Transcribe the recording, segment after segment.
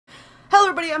Hello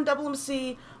everybody, I'm Double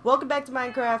MC. Welcome back to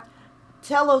Minecraft.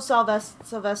 Hello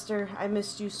Sylvester. I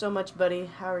missed you so much, buddy.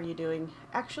 How are you doing?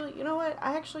 Actually, you know what?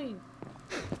 I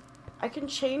can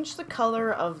change the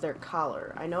color of their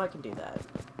collar. I know I can do that.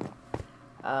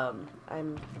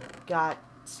 I'm got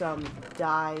some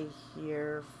dye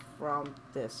here from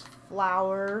this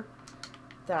flower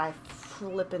that I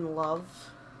flippin' love.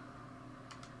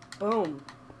 Boom.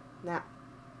 Now,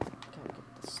 gotta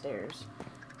get the stairs.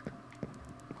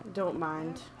 Don't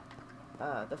mind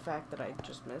the fact that I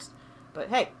just missed. But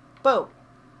hey, boom!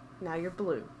 Now you're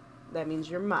blue. That means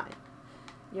you're mine.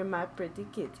 You're my pretty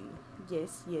kitty.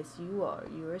 Yes, yes you are.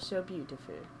 You are so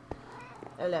beautiful.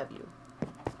 I love you.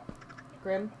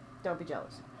 Grim, don't be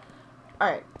jealous.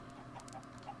 Alright.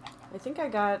 I think I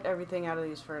got everything out of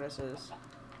these furnaces.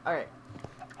 Alright.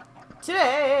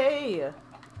 Today!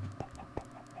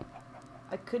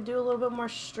 I could do a little bit more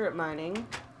strip mining.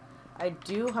 I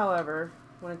do, however,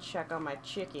 want to check on my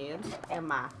chickens and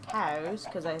my cows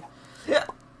because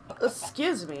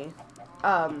excuse me,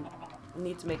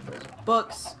 need to make those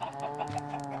books. Oh,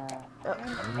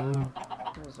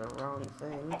 that was the wrong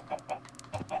thing.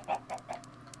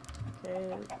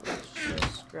 Okay, let's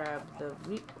just grab the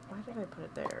wheat. Why did I put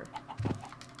it there?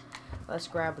 Let's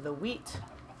grab the wheat.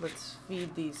 Let's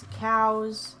feed these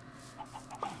cows.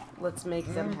 Let's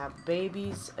make them have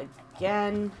babies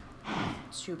again.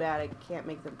 It's too bad I can't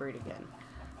make them breed again.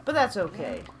 But that's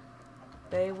okay.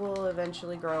 They will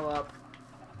eventually grow up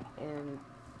and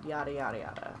yada yada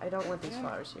yada. I don't want these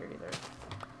flowers here either.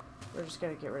 We're just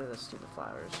gonna get rid of the stupid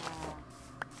flowers.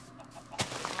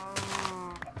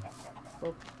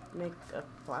 We'll make a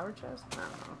flower chest? I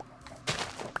don't know.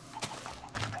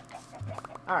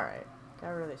 Alright. Got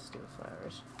rid of these stupid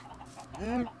flowers.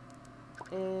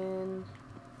 And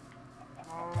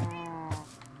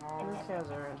there are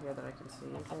cows around here that I can see.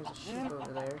 There's a sheep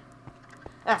over there.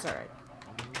 That's alright.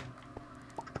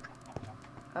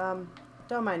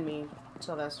 Don't mind me,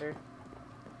 Sylvester.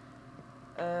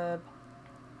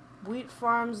 Wheat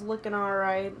farm's looking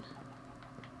alright.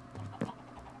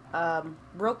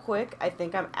 Real quick, I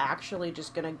think I'm actually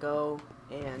just gonna go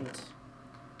and,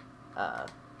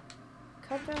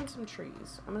 cut down some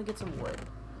trees. I'm gonna get some wood.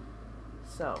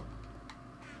 So,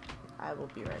 I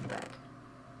will be right back.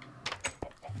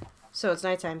 So, it's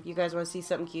nighttime. You guys want to see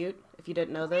something cute? If you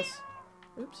didn't know this.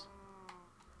 Oops.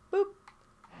 Boop.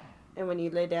 And when you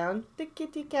lay down, the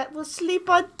kitty cat will sleep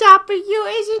on top of you.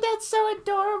 Isn't that so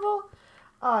adorable?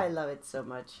 Oh, I love it so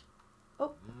much.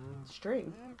 Oh,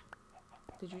 string.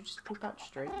 Did you just poop out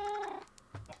string?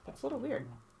 That's a little weird.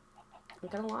 I'm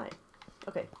gonna lie.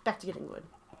 Okay, back to getting wood.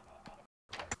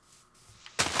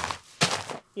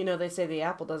 You know, they say the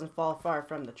apple doesn't fall far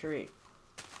from the tree.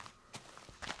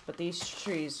 But these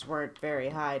trees weren't very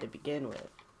high to begin with.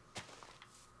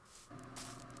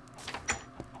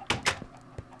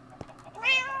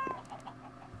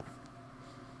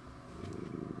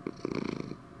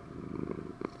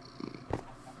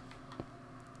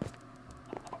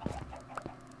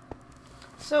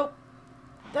 So,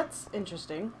 that's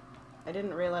interesting. I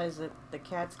didn't realize that the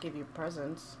cats give you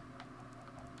presents.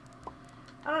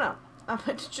 I don't know. I'm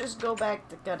going to just go back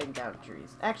to cutting down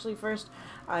trees. Actually, first,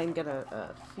 I'm going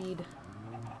to feed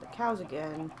the cows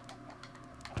again.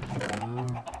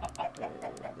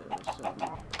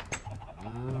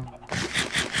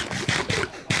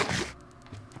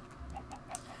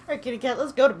 Alright, kitty cat,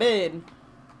 let's go to bed.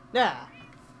 Yeah.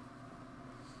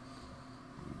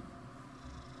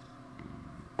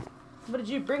 What did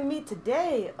you bring me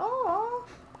today? Oh,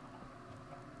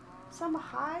 some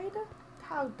hide?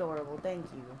 How adorable. Thank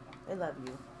you. I love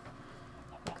you.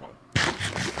 Okay.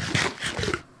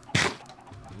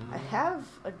 I have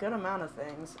a good amount of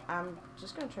things. I'm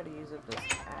just going to try to use up this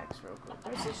axe real quick.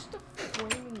 There's just a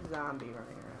flaming zombie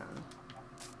running around.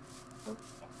 Oh,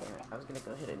 damn it. I was going to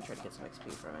go ahead and try to get some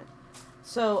XP from it.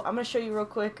 So, I'm going to show you real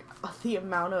quick the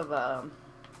amount of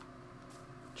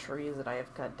trees that I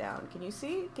have cut down. Can you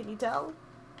see? Can you tell?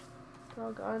 They're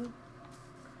all gone.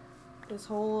 This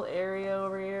whole area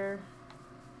over here.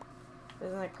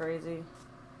 Isn't that crazy?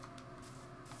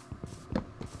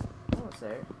 Almost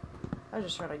there. I was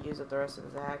just trying to use up the rest of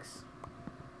his axe.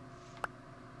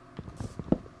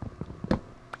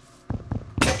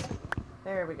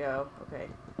 There we go. Okay.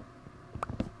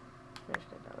 Finish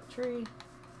cutting down the tree.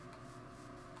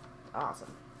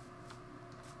 Awesome.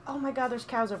 Oh my god, there's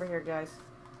cows over here, guys.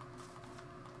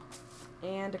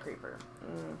 And a creeper.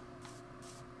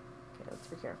 Okay, let's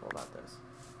be careful about this.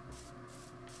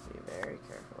 Be very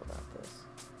careful about this.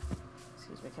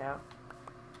 Excuse me, cow.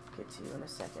 Get to you in a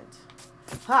second.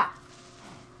 Ha!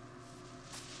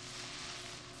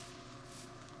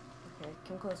 Okay,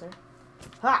 come closer.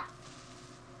 Ha!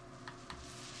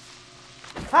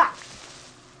 Ha!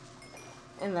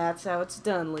 And that's how it's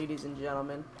done, ladies and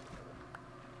gentlemen.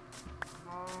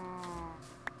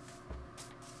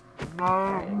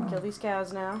 Alright, kill these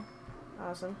cows now.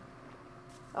 Awesome.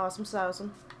 Awesome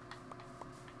sauceum.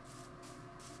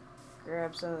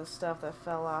 Grab some of the stuff that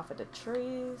fell off of the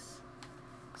trees.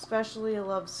 Especially I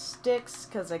love sticks,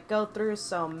 because I go through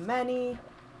so many.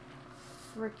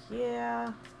 Frick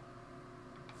yeah.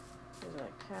 There's a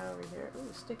cow over here.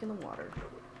 Ooh, stick in the water.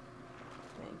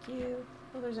 Thank you.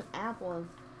 Oh, there's an apple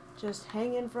just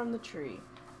hanging from the tree.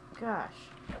 Gosh.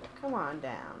 Come on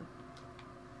down.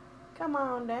 Come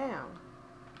on down.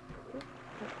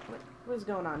 What is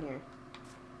going on here?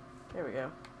 There we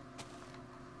go.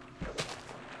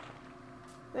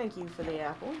 Thank you for the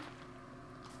apple.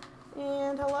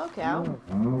 And hello, cow.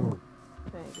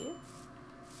 Thank you.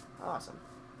 Awesome.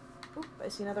 Oop, I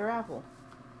see another apple.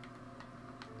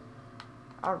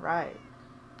 Alright.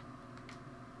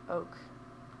 Oak.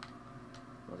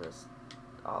 We'll just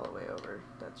all the way over.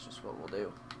 That's just what we'll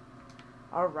do.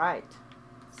 Alright.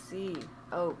 See.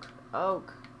 Oak.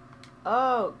 Oak.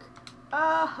 Oak.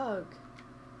 Oak.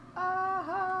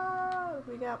 Oak.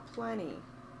 We got plenty.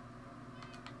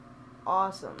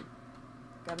 Awesome.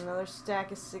 Got another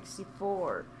stack of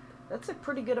 64. That's a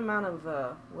pretty good amount of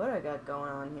what I got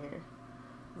going on here.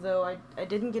 Though I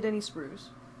didn't get any spruce.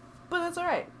 But that's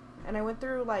alright. And I went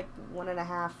through like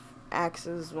 1.5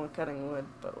 axes when cutting wood,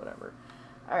 but whatever.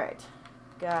 Alright.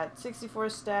 Got 64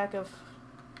 stack of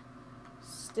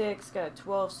sticks. Got a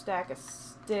 12 stack of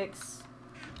sticks.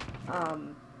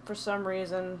 For some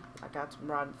reason, I got some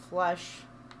rotten flesh.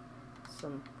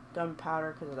 Some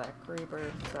gunpowder because of that creeper.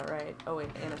 It's alright. Oh wait,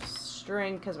 and a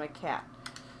string because of my cat.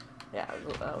 Yeah,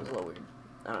 that was a little weird.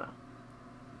 I don't know.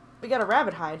 We got a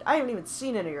rabbit hide. I haven't even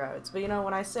seen any rabbits, but you know,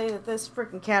 when I say that this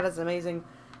freaking cat is amazing,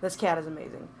 this cat is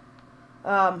amazing.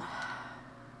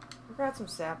 We got some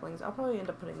saplings. I'll probably end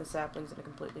up putting the saplings in a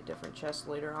completely different chest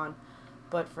later on,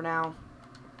 but for now,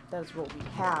 that is what we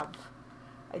have.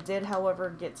 I did, however,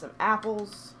 get some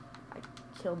apples. I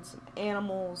killed some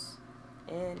animals,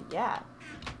 and yeah.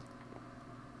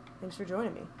 Thanks for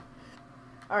joining me.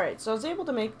 Alright, so I was able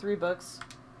to make 3 books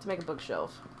to make a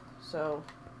bookshelf. So,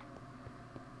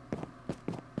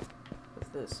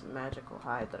 with this magical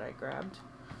hide that I grabbed.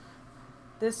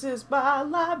 This is my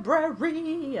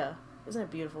library! Isn't it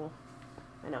beautiful?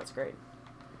 I know, it's great.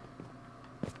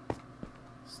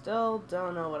 Still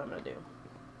don't know what I'm gonna do.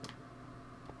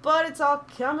 But it's all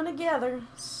coming together,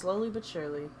 slowly but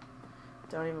surely.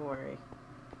 Don't even worry.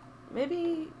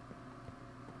 Maybe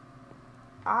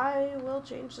I will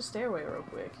change the stairway real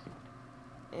quick.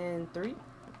 In 3,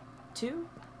 2,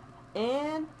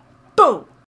 and boom!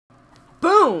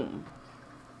 Boom!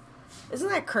 Isn't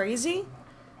that crazy?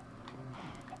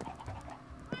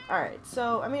 Alright,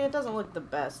 so, I mean, it doesn't look the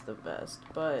best,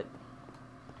 but,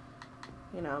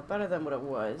 you know, better than what it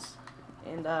was.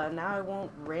 And, now I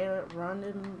won't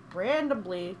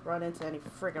randomly run into any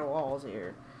freaking walls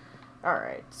here.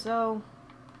 Alright, so,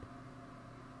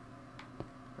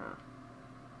 huh.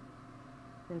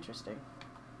 Interesting.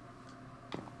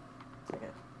 It's like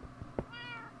a,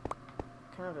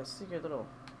 kind of a secret little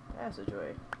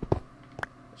passageway,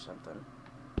 or something.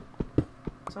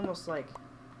 It's almost like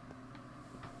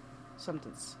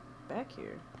something's back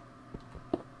here.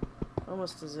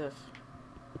 Almost as if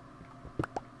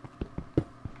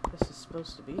this is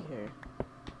supposed to be here.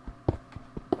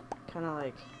 Kind of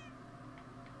like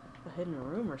a hidden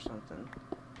room or something.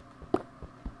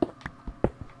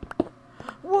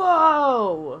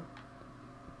 Whoa!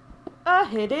 A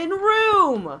hidden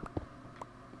room!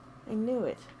 I knew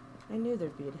it. I knew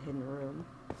there'd be a hidden room.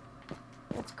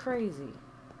 That's crazy.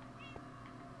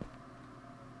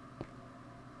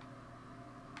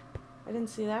 I didn't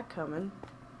see that coming.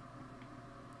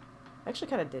 I actually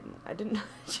kind of didn't. I didn't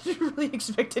really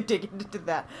expect to dig into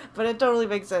that, but it totally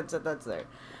makes sense that that's there.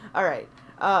 Alright,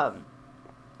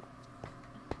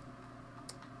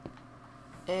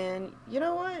 and you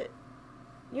know what?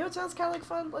 You know what sounds kind of like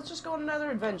fun? Let's just go on another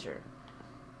adventure.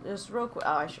 Just real quick.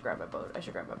 Oh, I should grab my boat.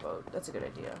 That's a good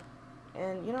idea.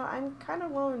 And, you know, I'm kind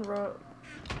of running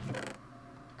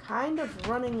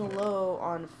low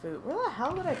on food. Where the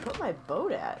hell did I put my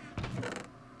boat at?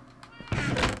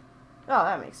 Oh,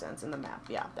 that makes sense. In the map.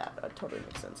 Yeah, that totally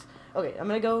makes sense. Okay, I'm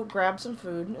gonna go grab some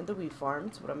food at the wheat farm.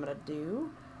 That's what I'm gonna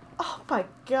do. Oh my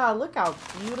god, look how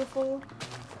beautiful.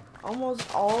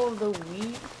 Almost all of the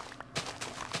wheat.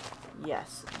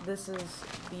 Yes, this is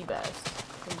the best.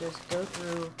 You can just go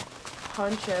through,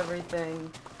 punch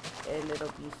everything, and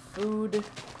it'll be food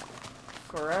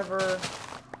forever.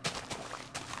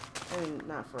 I mean,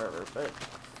 not forever, but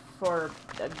for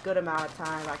a good amount of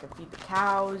time. I can feed the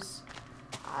cows.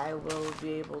 I will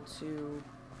be able to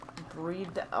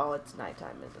breed the... Oh, it's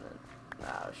nighttime, isn't it?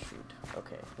 Oh, shoot.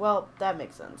 Okay. Well, that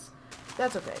makes sense.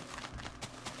 That's okay.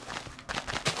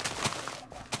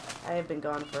 I have been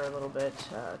gone for a little bit,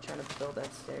 trying to build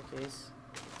that staircase.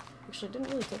 Actually, it didn't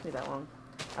really take me that long.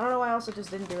 I don't know why I also just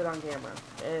didn't do it on camera.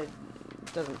 It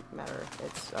doesn't matter.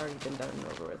 It's already been done and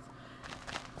over with.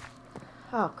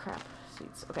 Oh, crap.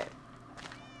 Seeds. Okay.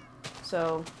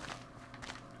 So,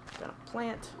 I'm gonna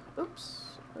plant.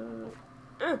 Oops. Oh,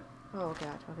 God.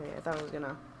 Okay, I thought I was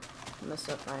gonna mess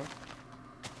up my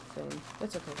thing.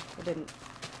 That's okay. I didn't.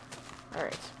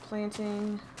 Alright.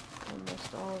 Planting.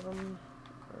 Almost all of them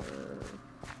are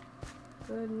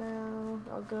good now.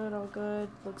 All good, all good.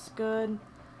 Looks good.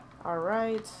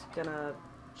 Alright. Gonna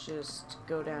just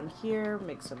go down here,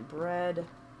 make some bread.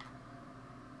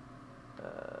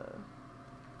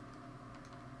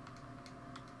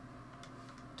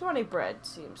 20 bread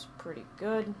seems pretty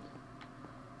good.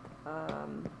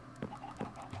 I'm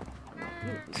not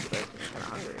eating these bread because I'm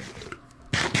hungry.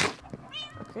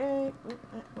 Okay.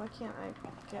 Why can't I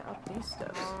get up these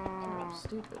steps? God, I'm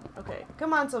stupid. Okay.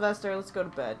 Come on, Sylvester. Let's go to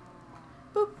bed.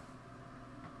 Boop.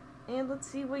 And let's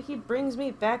see what he brings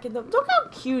me back in the... Look how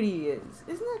cute he is.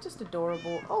 Isn't that just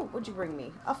adorable? Oh, what'd you bring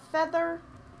me? A feather?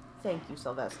 Thank you,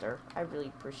 Sylvester. I really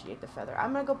appreciate the feather.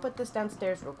 I'm gonna go put this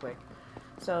downstairs real quick,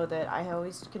 so that I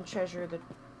always can treasure the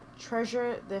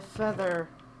feather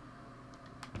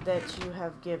that you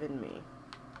have given me.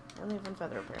 I only have one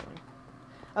feather, apparently.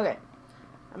 Okay.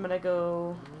 I'm gonna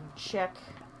go check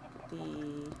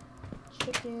the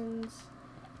chickens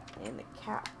and the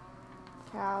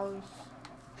cows.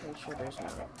 Make sure there's no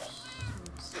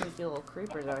sneaky little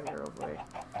creepers out here real quick.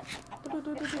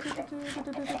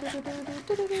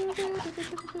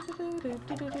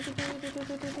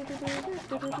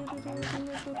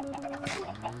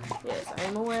 Yes, I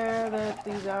am aware that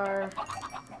these are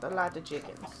a lot of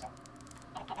chickens.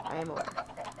 I am aware.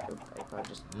 Oops, I probably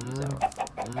just used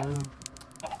that one.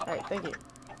 Alright, thank you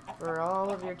for all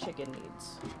of your chicken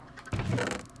needs.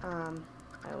 I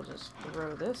will just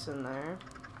throw this in there.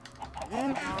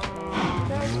 And you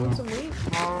guys want some wheat?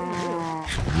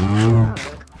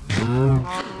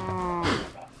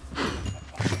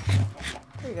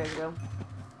 There you guys go.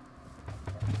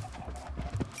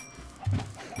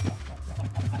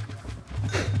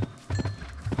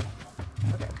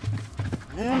 Okay.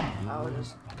 I'll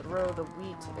just throw the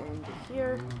wheat into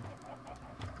here.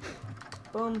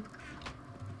 Boom.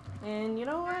 And you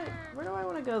know what? Where do I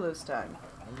want to go this time?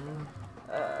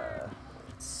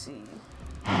 Let's see.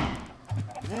 I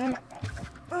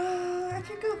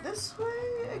can go this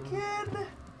way again.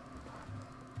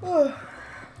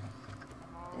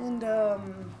 And,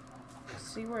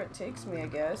 see where it takes me, I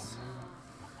guess.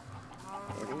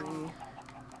 Maybe...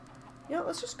 You know,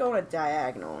 let's just go on a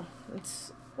diagonal.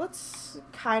 Let's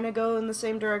kind of go in the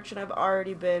same direction I've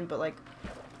already been, but, like,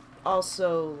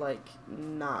 also, like,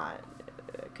 not.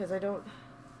 Because I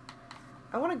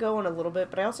want to go in a little bit,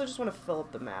 but I also just want to fill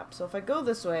up the map. So if I go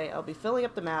this way, I'll be filling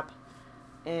up the map,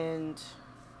 and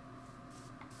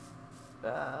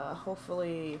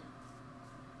hopefully...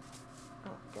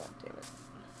 Oh, god damn it.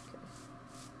 Okay.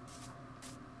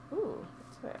 Ooh,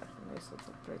 what's that? A nice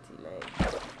little pretty leg. I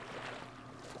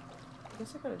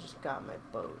guess I could have just got my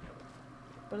boat.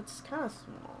 But it's kind of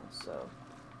small, so...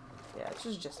 Yeah, it's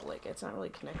just a lake. It's not really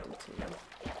connected to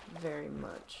very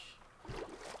much.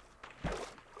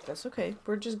 That's okay.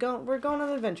 We're going on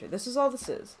an adventure. This is all this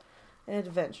is. An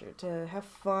adventure. To have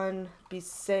fun, be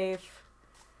safe.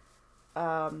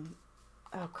 Oh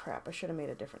crap, I should have made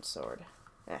a different sword.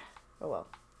 Oh well.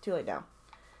 Too late now.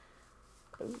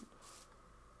 Ooh.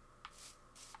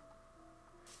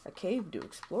 A cave to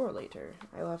explore later.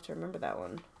 I will have to remember that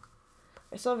one.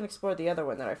 I still haven't explored the other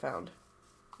one that I found.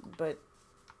 But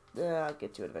I'll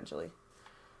get to it eventually.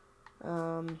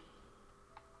 Let's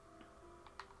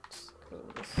go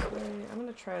this way. I'm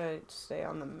gonna try to stay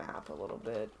on the map a little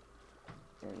bit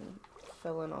and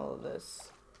fill in all of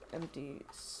this empty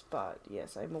spot.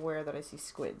 Yes, I'm aware that I see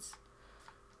squids.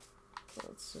 So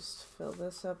let's just fill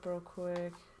this up real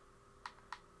quick.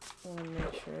 I want to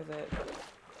make sure that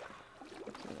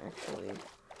I can actually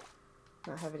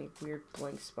not have any weird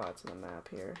blank spots in the map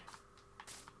here.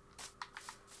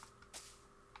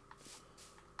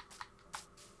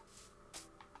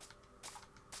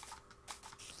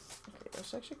 Okay, I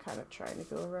was actually kind of trying to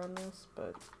go around this,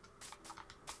 but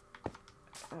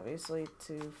obviously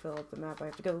to fill up the map I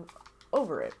have to go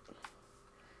over it.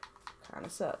 Kind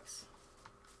of sucks.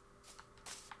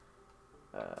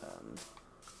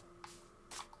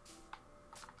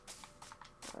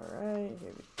 Alright,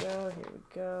 here we go, here we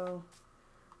go.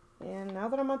 And now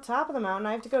that I'm on top of the mountain,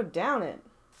 I have to go down it.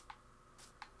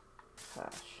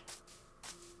 Gosh.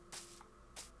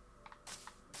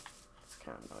 It's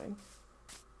kind of annoying.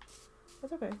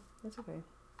 That's okay. That's okay.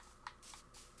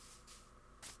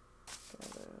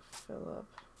 Gotta fill up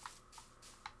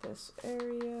this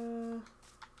area.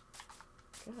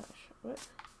 Gosh, what?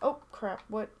 Oh, crap,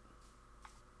 what?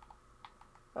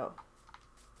 Oh.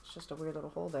 It's just a weird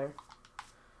little hole there.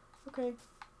 Okay.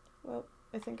 Well,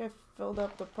 I think I filled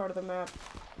up the part of the map.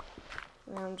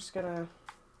 And I'm just gonna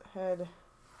head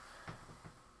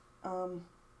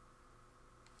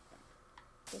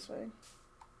this way.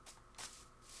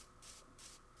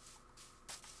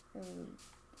 And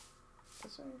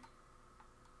this way.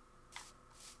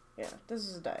 Yeah, this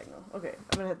is a diagonal. Okay,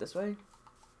 I'm gonna head this way.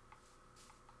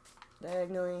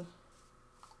 Diagonally.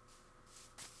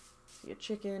 See a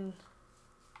chicken.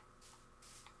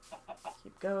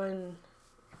 Keep going.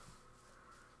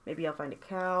 Maybe I'll find a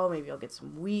cow. Maybe I'll get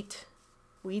some wheat.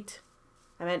 Wheat?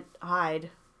 I meant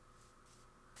hide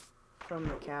from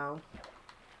the cow.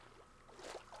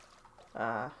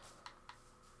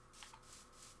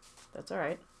 That's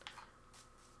alright.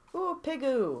 Ooh,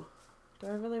 pigoo! Do I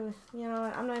really... You know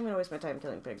what? I'm not even gonna waste my time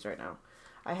killing pigs right now.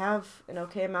 I have an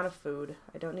okay amount of food.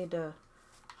 I don't need to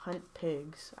hunt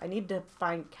pigs. I need to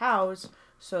find cows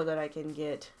so that I can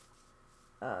get...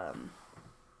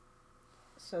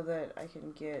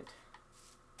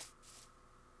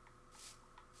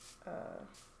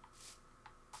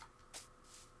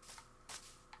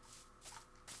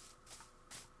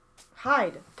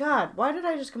 Hide! God, why did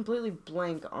I just completely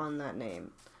blank on that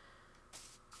name?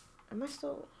 Am I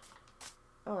still...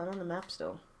 Oh, I'm on the map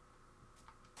still.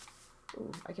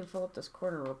 Ooh, I can fill up this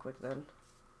corner real quick then.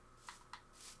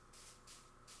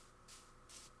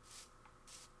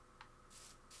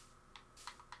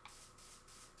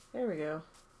 There we go.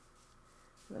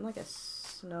 I'm in like a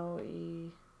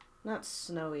snowy... Not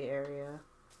snowy area.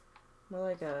 More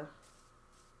like a...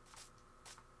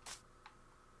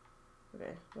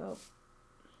 Okay, well...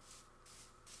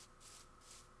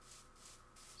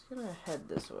 Just gonna head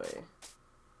this way.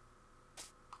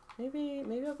 Maybe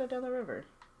I'll go down the river.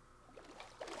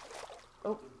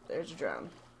 Oh, there's a drown.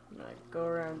 I'm gonna go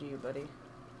around you, buddy.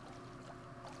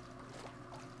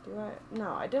 Do I?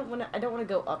 No, I don't wanna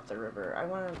go up the river. I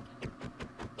wanna...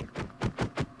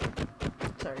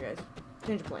 Sorry guys.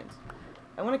 Change of plans.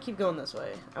 I wanna keep going this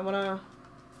way. I wanna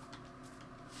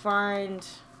find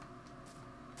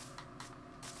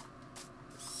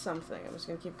something. I'm just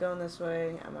gonna keep going this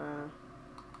way. I'm gonna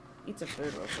eat some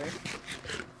food real quick.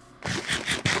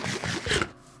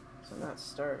 So I'm not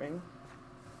starving.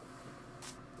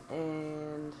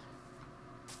 And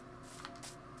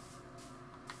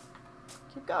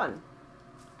keep going.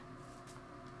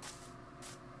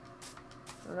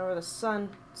 I don't know where the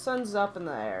sun's up in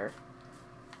the air.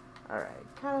 Alright,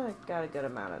 kinda got a good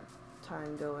amount of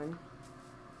time going.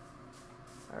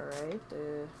 Alright,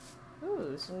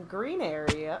 ooh, some green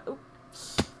area.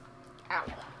 Oops. Ow.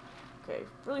 Okay,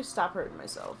 really stop hurting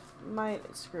myself.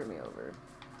 Might screw me over.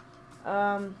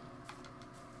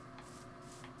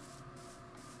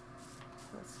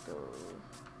 Let's go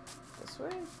this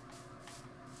way.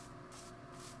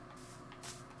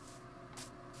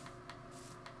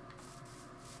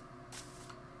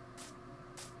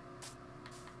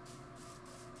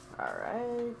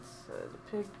 Alright, so there's a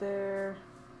pig there.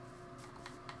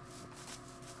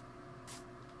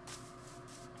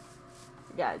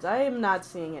 Guys, I am not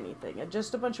seeing anything.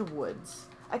 Just a bunch of woods.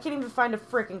 I can't even find a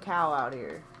frickin' cow out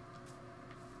here.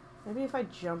 Maybe if I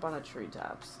jump on the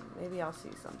treetops, maybe I'll see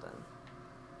something.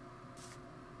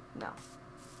 No.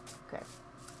 Okay.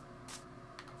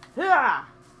 Ah!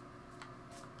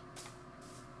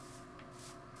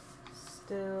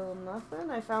 Still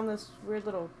nothing. I found this weird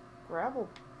little gravel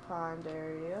pond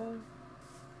area.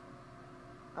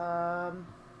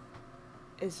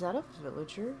 Is that a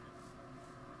villager?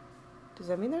 Does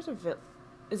that mean there's a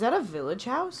is that a village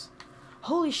house?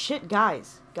 Holy shit,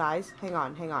 guys. Guys, hang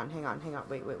on.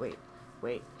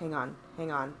 Wait, hang on.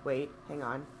 Wait, hang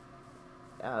on.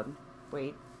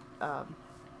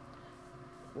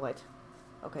 What?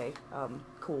 Okay,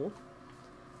 cool.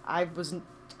 I was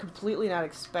completely not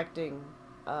expecting,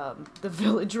 the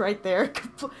village right there.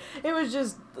 It was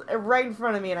just right in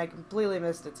front of me and I completely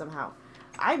missed it somehow.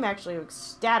 I'm actually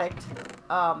ecstatic.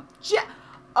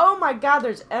 Oh my god,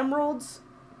 there's emeralds.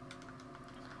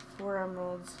 4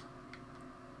 emeralds.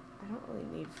 I don't really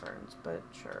need ferns, but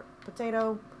sure.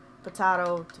 Potato,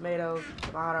 tomato.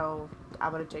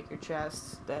 I'm gonna take your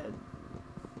chest.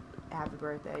 Happy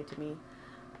birthday to me.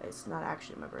 It's not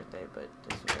actually my birthday, but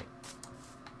this is it.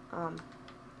 I'm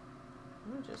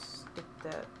gonna just stick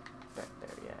that back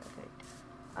there. Yeah,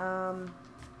 okay.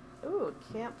 Ooh,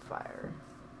 campfire.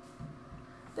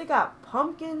 They got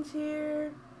pumpkins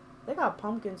here. They got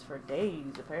pumpkins for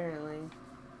days, apparently.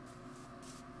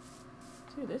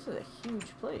 Dude, this is a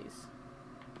huge place.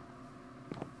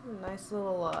 A nice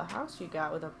little house you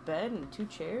got with a bed and 2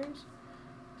 chairs.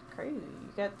 It's crazy.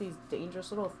 You got these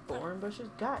dangerous little thorn bushes.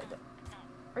 God,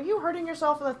 are you hurting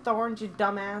yourself with the thorns, you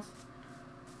dumbass?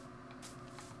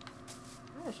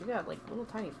 Gosh, you got like little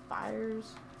tiny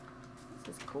fires.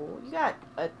 This is cool. You got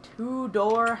a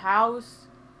 2-door house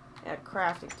and a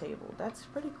crafting table. That's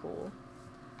pretty cool.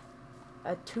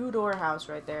 A 2-door house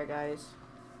right there, guys.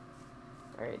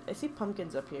 Alright, I see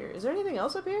pumpkins up here. Is there anything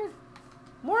else up here?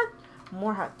 More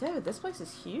hot. Dude, this place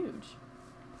is huge.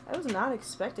 I was not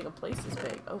expecting a place this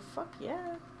big. Oh, fuck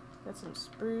yeah. Got some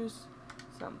spruce,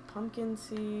 some pumpkin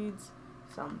seeds,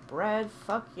 some bread.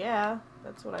 Fuck yeah.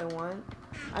 That's what I want.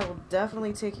 I will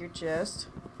definitely take your chest.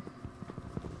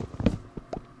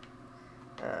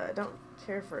 I don't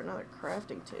care for another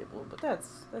crafting table, but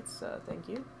that's thank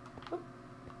you. Oh,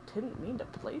 didn't mean to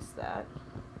place that.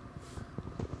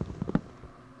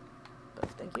 But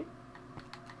thank you.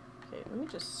 Okay, let me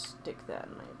just stick that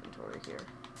in my inventory here.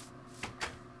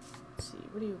 Let's see,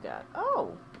 what do you got?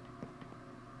 Oh!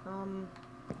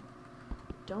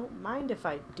 Don't mind if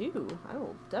I do. I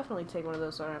will definitely take one of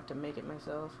those so I don't have to make it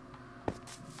myself.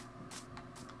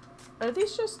 Are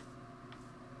these just...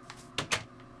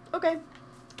 Okay.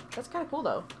 That's kind of cool,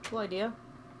 though. Cool idea.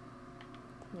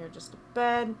 You're just a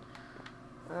bed.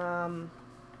 Oh,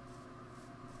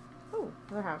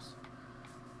 another house.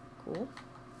 Cool.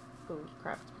 Oh,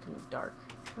 crap, it's becoming dark.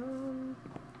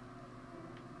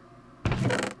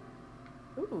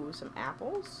 Ooh, some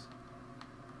apples.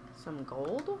 Some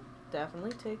gold.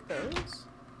 Definitely take those.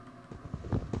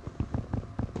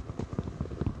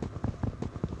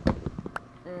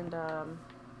 And,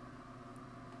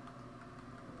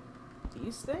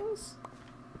 these things?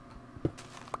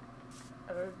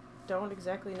 I don't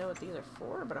exactly know what these are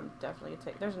for, but I'm definitely gonna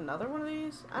take... There's another one of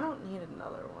these? I don't need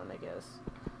another one, I guess.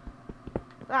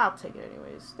 I'll take it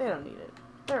anyways. They don't need it.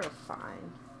 They're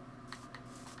fine.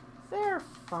 They're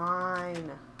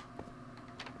fine.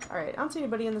 Alright, I don't see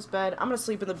anybody in this bed. I'm gonna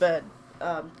sleep in the bed.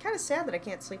 Kind of sad that I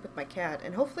can't sleep with my cat,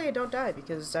 and hopefully I don't die,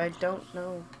 because I don't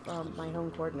know my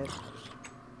home coordinates.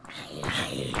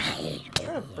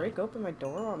 Trying to break open my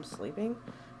door while I'm sleeping?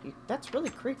 That's really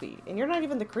creepy, and you're not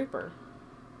even the creeper.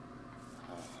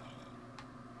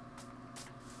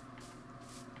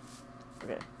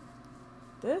 Okay.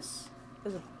 This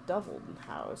is a doubled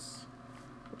house,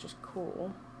 which is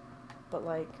cool, but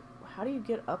like, how do you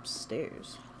get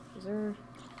upstairs? Is there...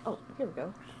 Oh, here we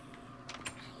go.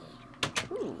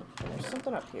 Ooh, there's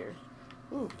something up here.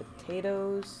 Ooh,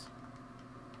 potatoes.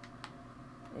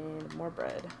 And more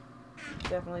bread.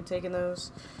 Definitely taking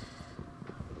those.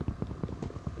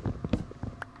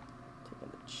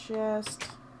 Taking the chest.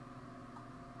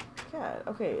 God,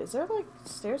 okay, is there like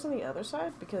stairs on the other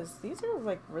side? Because these are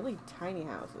like really tiny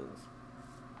houses.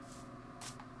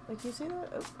 Like, you see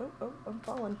that? Oh, I'm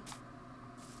falling.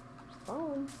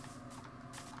 Falling.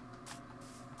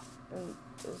 And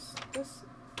is this...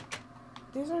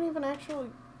 These aren't even actually...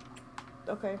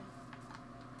 Okay.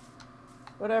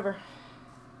 Whatever.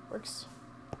 Works.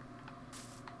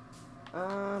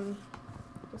 I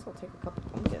guess I'll take a couple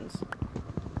pumpkins.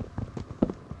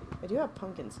 I do have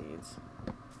pumpkin seeds.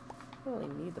 I don't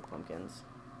really need the pumpkins.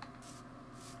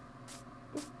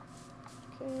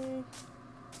 Okay.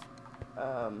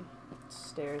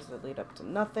 Stairs that lead up to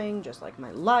nothing, just like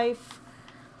my life.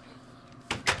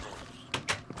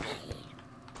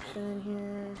 In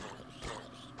here.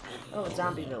 Oh, a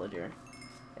zombie villager.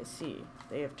 I see.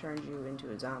 They have turned you into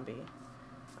a zombie.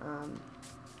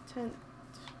 Tent.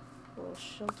 A little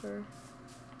shelter.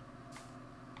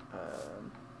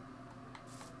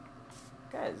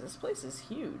 Guys, this place is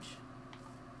huge.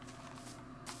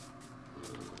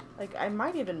 Like, I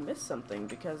might even miss something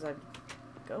because I'm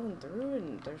going through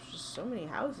and there's just so many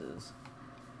houses.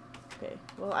 Okay,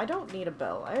 well, I don't need a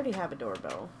bell. I already have a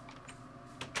doorbell.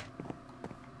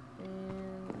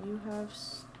 And you have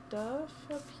stuff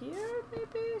up here,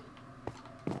 maybe?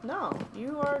 No,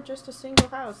 you are just a single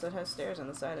house that has stairs on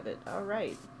the side of it.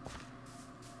 Alright.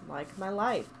 Like my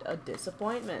life. A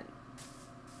disappointment.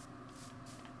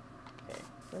 Okay,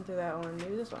 went through that one.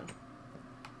 Maybe this one.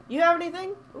 You have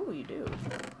anything? Ooh, you do.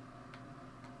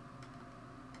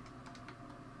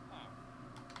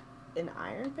 An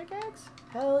iron pickaxe?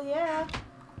 Hell yeah.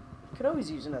 Could always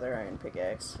use another iron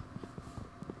pickaxe.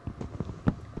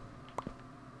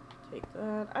 Take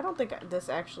that. I don't think this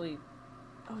actually...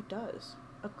 Oh, it does.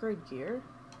 Upgrade gear?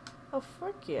 Oh,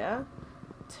 fuck yeah.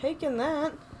 Taking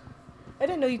that. I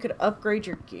didn't know you could upgrade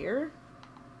your gear.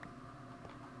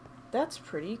 That's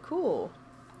pretty cool.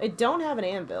 I don't have an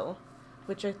anvil,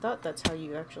 which I thought that's how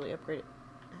you actually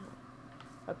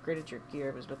upgraded your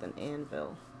gear, was with an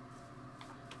anvil.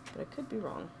 But I could be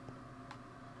wrong.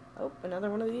 Oh, another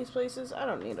one of these places? I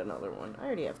don't need another one. I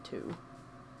already have 2.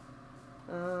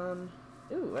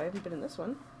 Ooh, I haven't been in this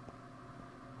one.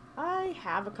 I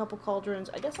have a couple cauldrons.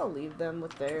 I guess I'll leave them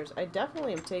with theirs. I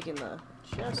definitely am taking the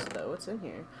chest, though. What's in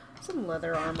here? Some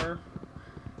leather armor.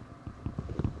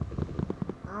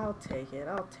 I'll take it.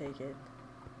 I'll take it.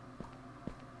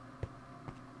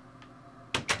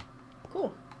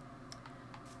 Cool.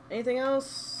 Anything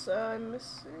else I'm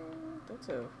missing? That's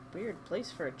a weird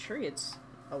place for a tree. It's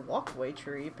a walkway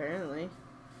tree, apparently.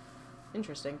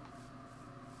 Interesting.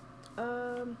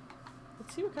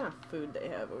 Let's see what kind of food they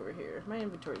have over here. My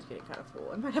inventory's getting kind of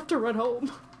full. I might have to run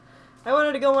home. I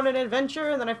wanted to go on an adventure,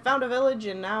 and then I found a village,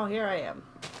 and now here I am.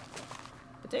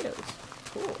 Potatoes.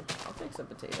 Cool. I'll take some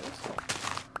potatoes.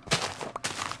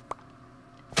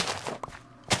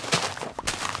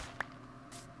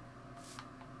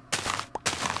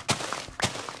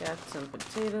 Got some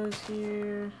potatoes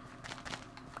here.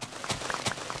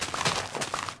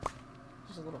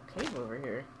 There's a little cave over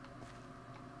here.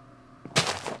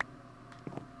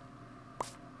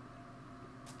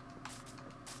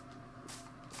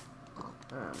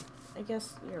 I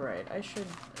guess you're right. I should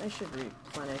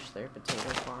replenish their potato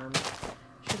farm.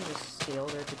 Shouldn't just steal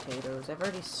their potatoes. I've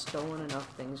already stolen enough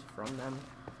things from them.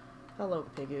 Hello,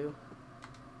 Pigoo.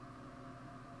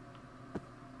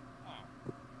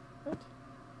 What?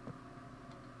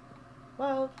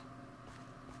 Well,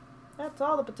 that's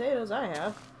all the potatoes I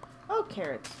have. Oh,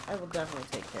 carrots. I will definitely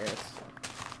take carrots.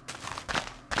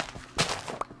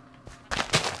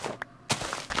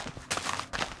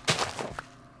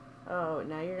 Oh,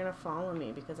 now you're gonna follow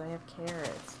me because I have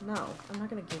carrots. No, I'm not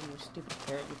gonna give you a stupid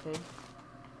carrot, you pig.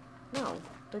 No,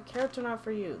 the carrots are not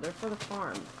for you. They're for the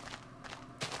farm.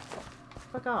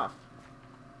 Fuck off.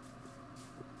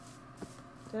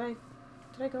 Did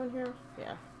I go in here?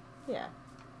 Yeah. Yeah.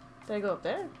 Did I go up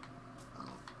there?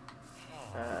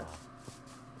 I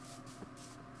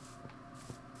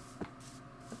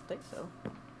don't think so.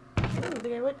 I don't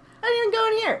think I went. I didn't even go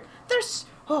in here! There's...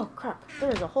 Oh, crap.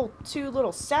 There's a whole 2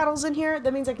 little saddles in here.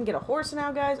 That means I can get a horse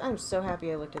now, guys. I'm so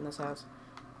happy I looked in this house.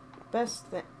 Best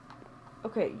thing...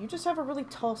 Okay, you just have a really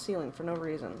tall ceiling for no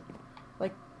reason.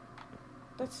 Like,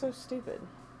 that's so stupid.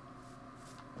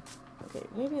 Okay,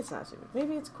 maybe it's not stupid.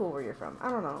 Maybe it's cool where you're from. I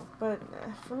don't know. But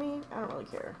for me, I don't really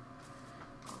care.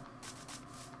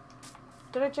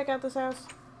 Did I check out this house?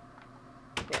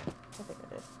 Yeah, I think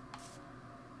I did.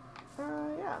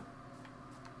 Yeah.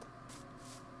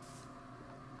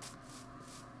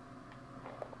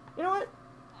 You know what?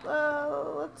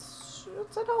 Let's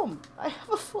head home. I have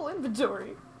a full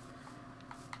inventory.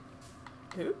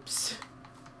 Oops.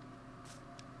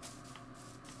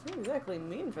 I didn't exactly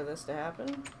mean for this to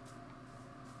happen.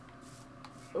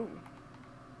 Oh.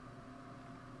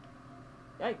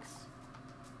 Yikes.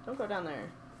 Don't go down there.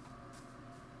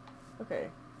 Okay.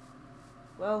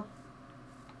 Well.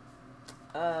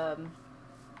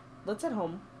 Let's head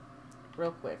home.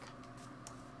 Real quick.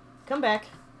 Come back.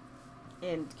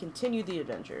 And continue the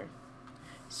adventure.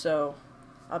 So,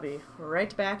 I'll be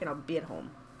right back and I'll be at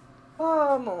home.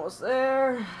 Oh, I'm almost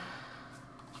there.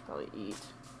 Should probably eat.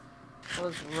 I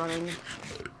was running.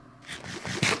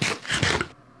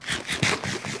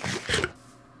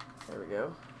 There we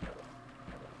go.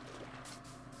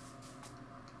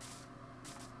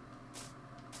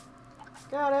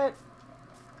 Got it.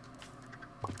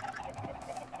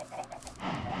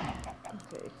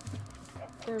 Okay.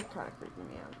 They're kind of creeping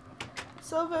me out.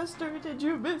 Sylvester, did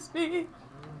you miss me?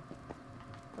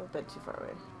 I was a bed too far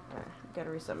away. Alright, gotta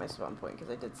reset my spawn point because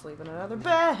I did sleep in another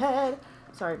bed.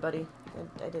 Sorry, buddy.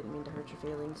 I didn't mean to hurt your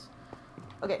feelings.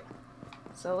 Okay,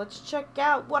 so let's check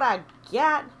out what I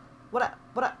got. What I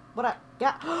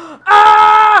got.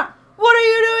 Ah! What are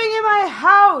you doing in my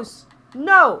house?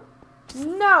 No.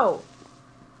 No.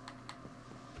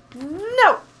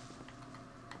 No.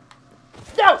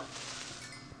 No.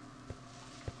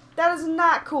 That is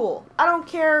not cool. I don't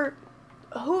care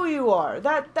who you are.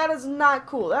 That is not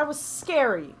cool. That was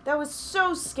scary. That was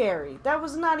so scary. That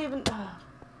was not even... That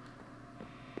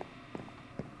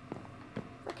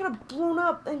could have blown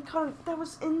up and that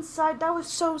was inside. That was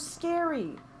so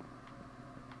scary.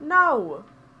 No.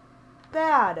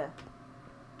 Bad.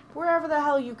 Wherever the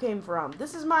hell you came from.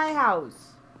 This is my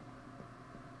house.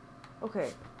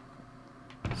 Okay.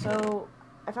 So,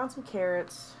 I found some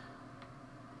carrots.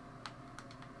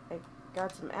 I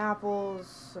got some apples,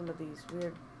 some of these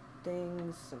weird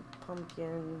things, some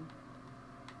pumpkin.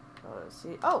 Oh, let's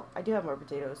see. Oh, I do have more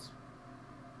potatoes.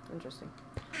 Interesting.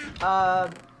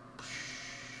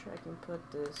 I can put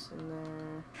this in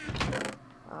there.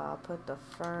 Put the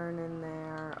fern in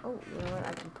there. Oh, you know what?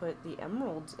 I can put the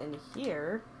emeralds in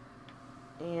here.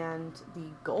 And the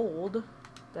gold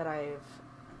that I've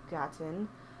gotten.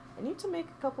 I need to make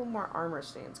a couple more armor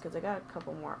stands because I got a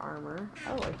couple more armor.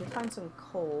 Oh, I did find some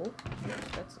coal.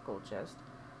 Oops, that's the gold chest.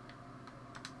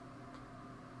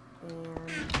 And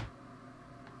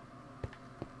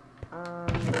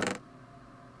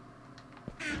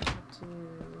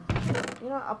you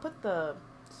know, I'll put the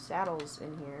saddles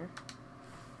in here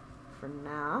for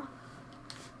now.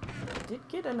 I did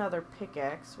get another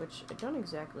pickaxe, which I don't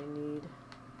exactly need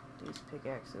these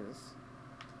pickaxes.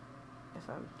 If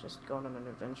I'm just going on an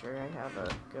adventure, I have a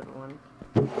good one.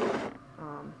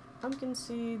 Pumpkin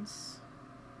seeds.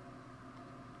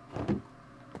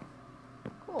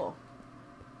 Cool.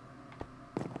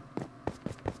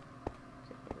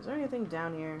 Okay, is there anything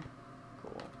down here?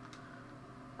 Cool.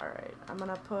 Alright, I'm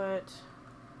gonna put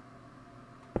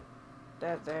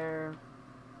that there.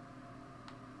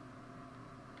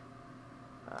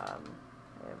 I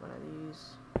have one of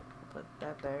these. I'll put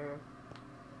that there.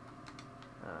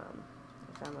 I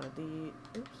found one of these.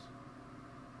 Oops.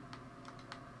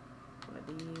 One of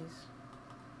these.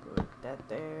 Put that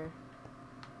there.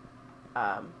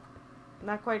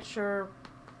 Not quite sure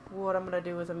what I'm gonna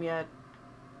do with them yet.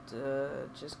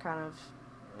 Just kind of.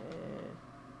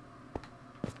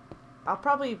 I'll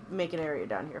probably make an area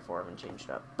down here for them and change it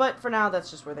up. But for now, that's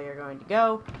just where they are going to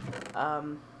go.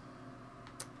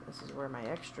 This is where my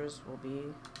extras will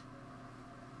be.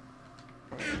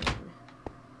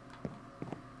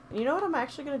 And you know what I'm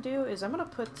actually going to do is I'm going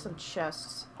to put some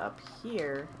chests up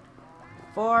here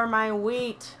for my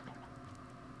wheat.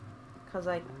 Because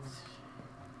I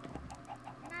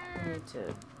need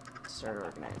to start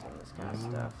organizing this kind of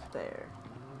stuff. There.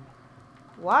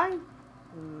 Why?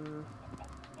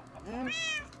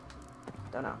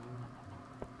 Don't know.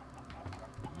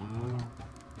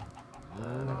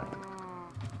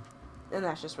 And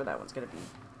that's just where that one's going to be.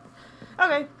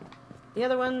 Okay. The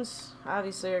other ones,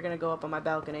 obviously, are going to go up on my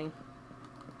balcony.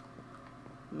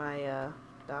 My,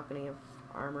 balcony of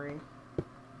armory.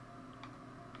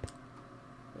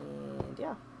 And,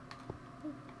 yeah.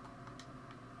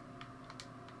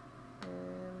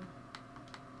 And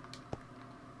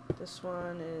this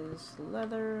one is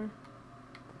leather.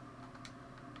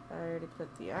 I already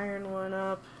put the iron one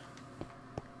up.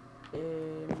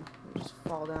 And we just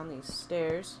fall down these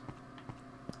stairs.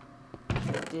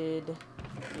 I did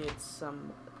get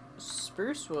some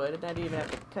spruce wood, and I didn't even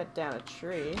have to cut down a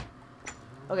tree.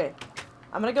 Okay,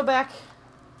 I'm gonna go back,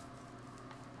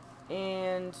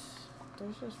 and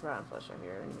there's just rotten flesh out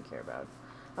here I don't even care about.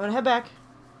 I'm gonna head back,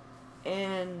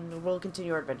 and we'll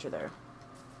continue our adventure there.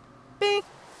 Bing!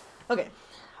 Okay,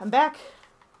 I'm back.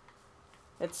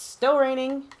 It's still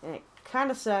raining, and it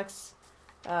kind of sucks.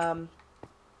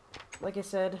 Like I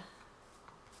said,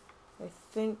 I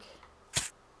think...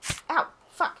 Ow!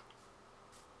 Fuck!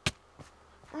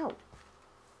 Ow!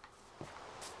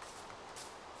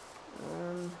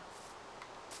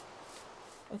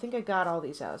 I think I got all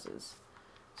these houses.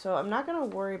 So I'm not gonna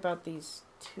worry about these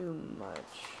too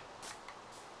much.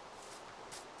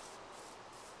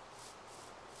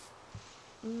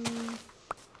 Did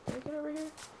I get over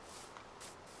here?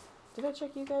 Did I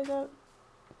check you guys out?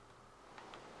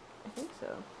 I think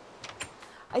so.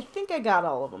 I think I got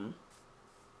all of them.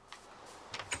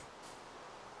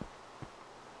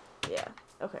 Yeah,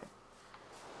 okay.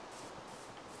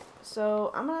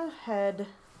 So, I'm gonna head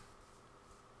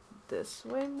this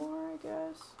way more, I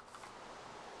guess.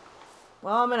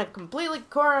 Well, I'm in a completely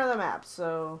corner of the map,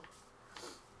 so...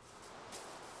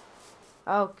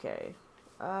 Okay.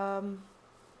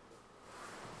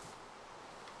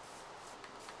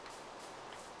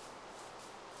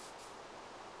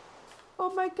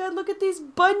 Oh my god, look at these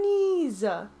bunnies!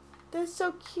 They're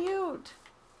so cute!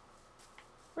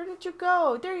 Where did you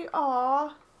go? There you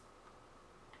are.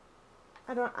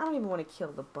 I don't even want to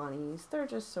kill the bunnies. They're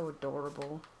just so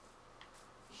adorable.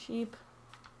 Sheep.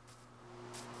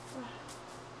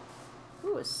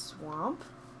 Ooh, a swamp.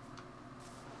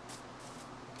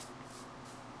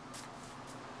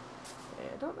 Okay,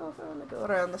 I don't know if I want to go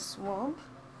around the swamp.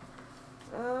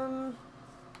 Damn,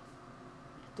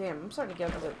 I'm starting to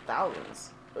get up to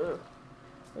thousands. Ugh.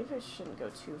 Maybe I shouldn't go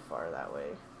too far that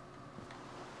way.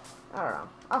 I don't know.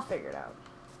 I'll figure it out.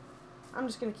 I'm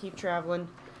just gonna keep traveling.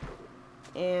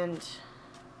 And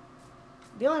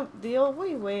the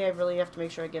only way I really have to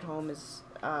make sure I get home is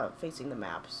facing the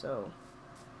map. So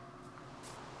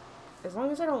as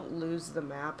long as I don't lose the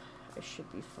map, I should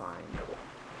be fine.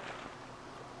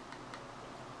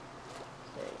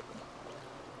 Okay.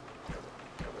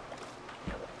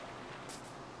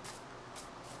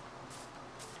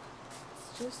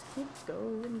 just keep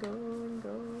going, going,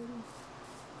 going.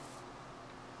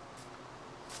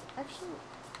 Actually,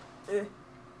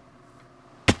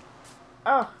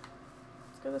 oh,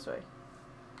 let's go this way.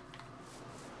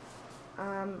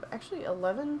 Actually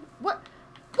 11? What?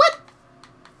 What?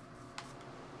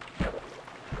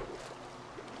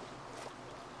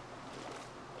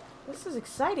 This is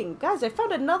exciting. Guys, I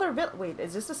found another wait,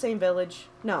 is this the same village?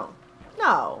 No.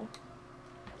 No.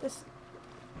 This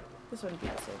wouldn't be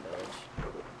the same village.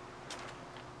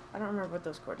 I don't remember what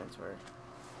those coordinates were.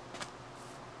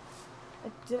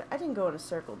 I didn't go in a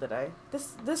circle, did I?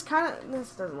 This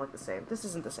doesn't look the same. This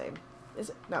isn't the same.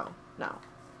 Is it? No. No.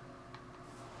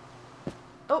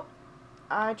 Oh!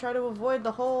 I tried to avoid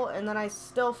the hole and then I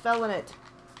still fell in it.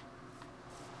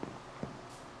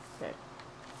 Okay.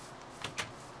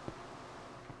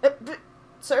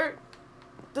 Sir?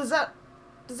 Does that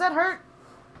hurt?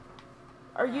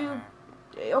 Are you...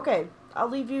 Okay, I'll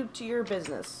leave you to your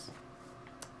business.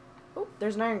 Oh,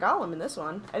 there's an iron golem in this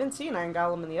one. I didn't see an iron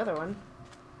golem in the other one.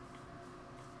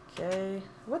 Okay,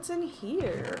 what's in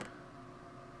here?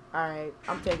 Alright,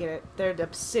 I'm taking it. There's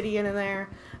obsidian in there,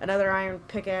 another iron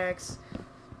pickaxe.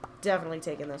 Definitely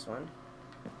taking this one.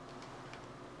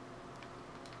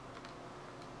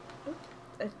 Oop,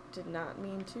 I did not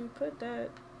mean to put that.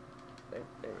 There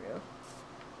we go.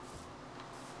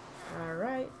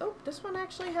 Alright. Oh, this one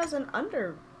actually has an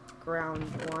underground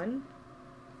one.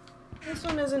 This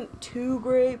one isn't too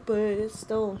great, but it's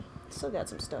still got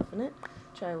some stuff in it,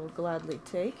 which I will gladly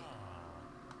take.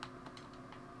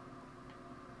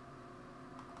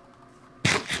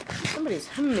 Somebody's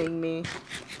humming me. Is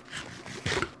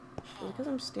it because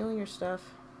I'm stealing your stuff?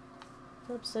 Does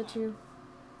that upset you?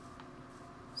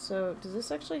 So, does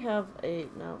this actually have a...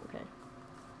 No, okay.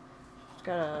 It's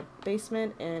got a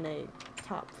basement and a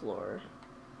top floor.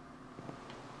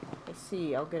 I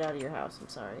see. I'll get out of your house. I'm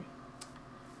sorry.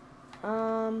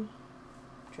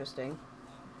 Interesting.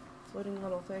 Floating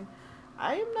little thing.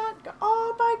 I am not...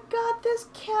 Oh my god, this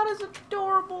cat is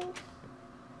adorable.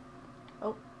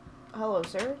 Oh, hello,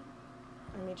 sir.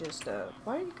 Let me just,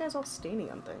 why are you guys all standing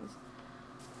on things?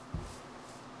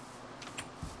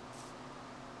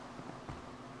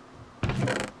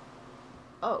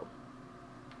 Oh.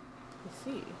 I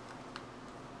see.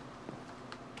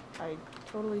 I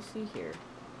totally see here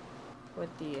what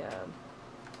the,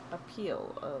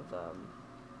 appeal of,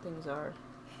 things are.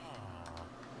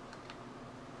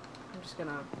 I'm just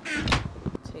gonna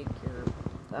take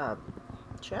your,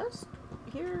 chest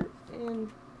here and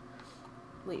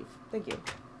leave. Thank you.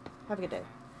 Have a good day.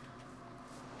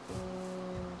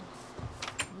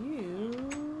 And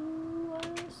you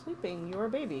are sleeping. You are a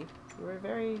baby. You are a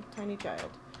very tiny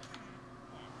child.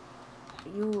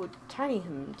 You tiny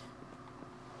hemmed.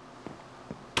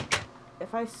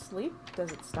 If I sleep,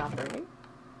 does it stop raining?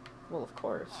 Well, of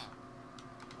course.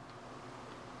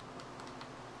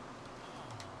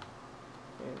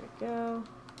 There we go.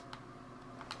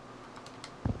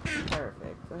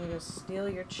 Perfect. Let me just steal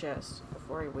your chest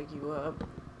before I wake you up.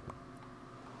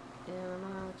 And I'm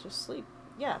gonna just sleep.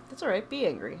 Yeah, that's alright. Be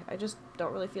angry. I just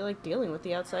don't really feel like dealing with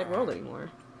the outside world anymore.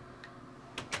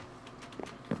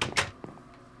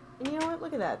 And you know what?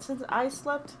 Look at that. Since I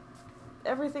slept,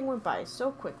 everything went by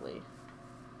so quickly.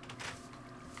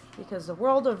 Because the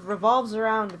world revolves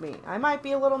around me. I might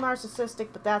be a little narcissistic,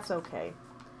 but that's okay.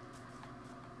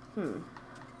 I've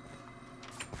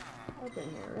been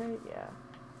here, right? Yeah.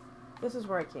 This is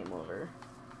where I came over.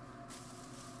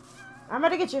 I'm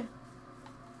gonna get you.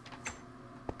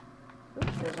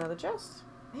 Oops, there's another chest.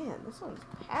 Man, this one's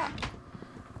packed.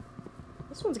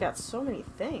 This one's got so many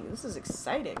things. This is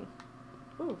exciting.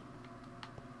 Ooh.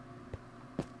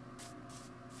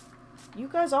 You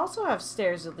guys also have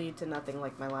stairs that lead to nothing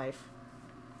like my life.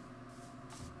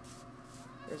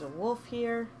 There's a wolf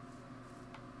here.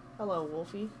 Hello,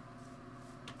 Wolfie.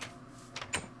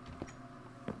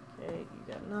 Okay,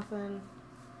 you got nothing.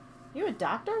 You a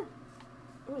doctor?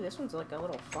 Ooh, this one's like a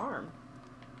little farm.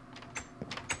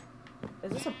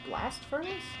 Is this a blast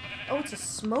furnace? Oh, it's a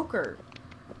smoker.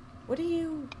 What do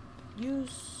you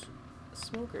use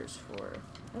smokers for?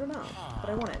 I don't know, but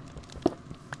I want it.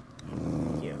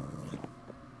 Thank you.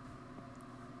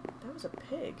 That was a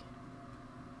pig.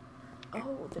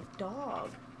 Oh, the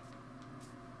dog.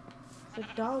 The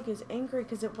dog is angry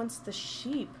because it wants the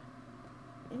sheep.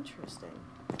 Interesting.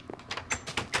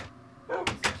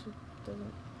 This actually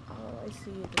doesn't... Oh, I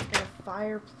see. It's got a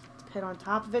fire pit on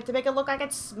top of it to make it look like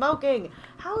it's smoking.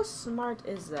 How smart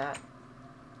is that?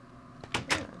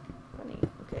 Yeah, funny.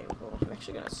 Okay, well, I'm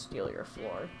actually going to steal your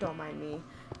floor. Don't mind me,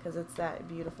 because it's that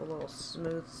beautiful little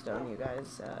smooth stone you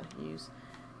guys use.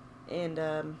 And,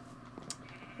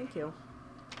 thank you.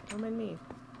 Don't mind me.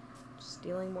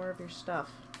 Stealing more of your stuff.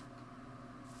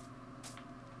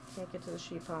 Can't get to the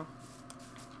sheep, huh?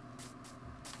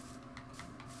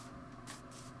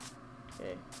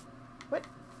 Okay. What?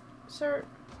 Sir?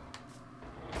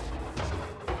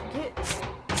 Get.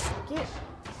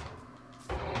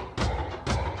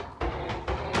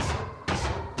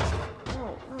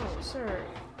 No, sir.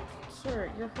 Sir,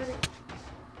 you're hurting.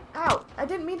 Ow! I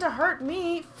didn't mean to hurt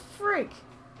me! Freak!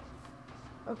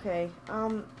 Okay,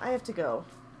 I have to go.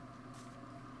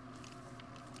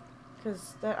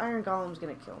 Because that iron golem's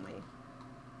gonna kill me.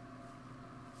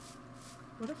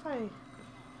 What if I...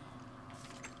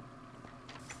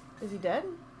 Is he dead?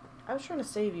 I was trying to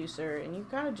save you, sir, and you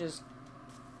kind of just...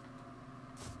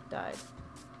 died.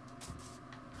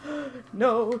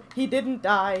 No, he didn't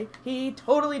die. He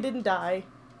totally didn't die.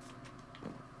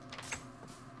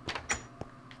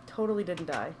 Totally didn't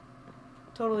die.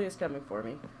 Totally is coming for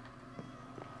me.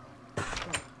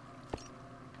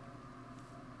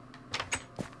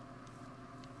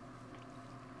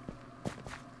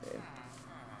 Okay.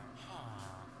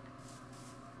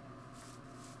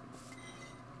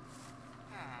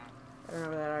 I don't know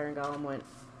where that iron golem went.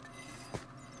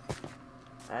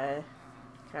 I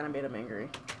kind of made him angry.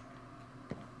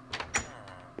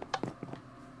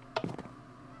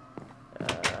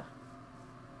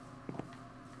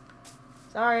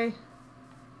 Sorry.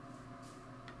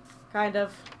 Kind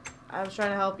of. I was trying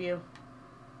to help you.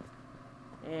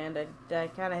 And I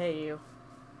kind of hate you.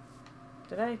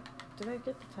 Did I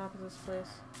get the top of this place?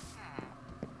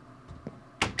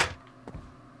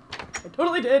 I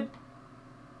totally did!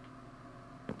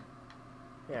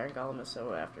 The iron golem is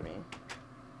so after me.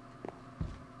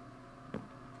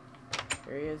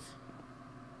 Here he is.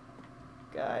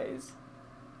 Guys.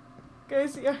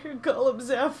 Guys, the iron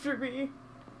golem's after me.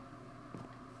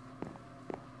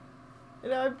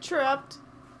 And I'm trapped.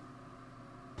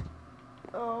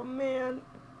 Oh, man.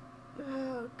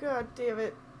 Oh, god damn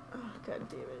it. Oh, god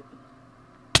damn it.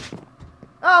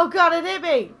 Oh, god, it hit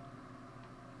me!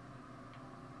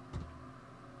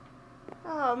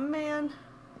 Oh, man.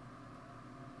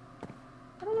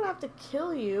 I don't want to have to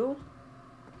kill you.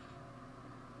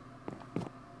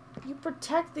 You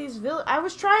protect these villagers. I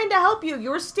was trying to help you. You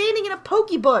were standing in a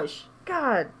pokey bush.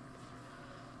 God.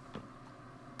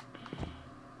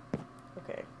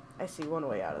 Okay. I see one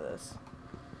way out of this.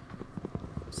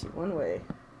 I see one way.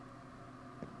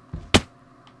 I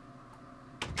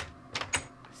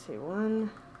see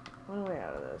one way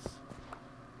out of this.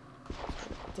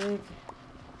 Dig.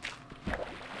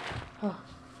 Oh,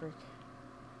 freak.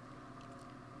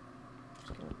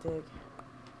 Just gonna dig.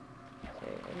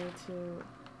 Okay, I need to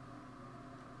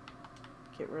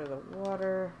get rid of the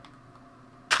water,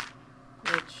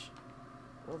 which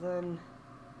will then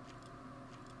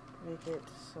make it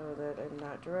so that I'm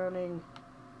not drowning.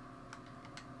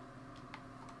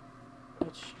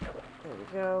 Which, there we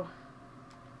go.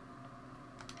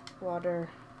 Water.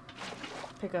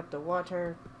 Pick up the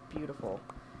water. Beautiful.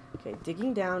 Okay,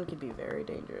 digging down can be very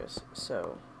dangerous,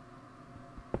 so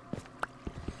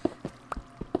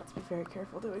let's be very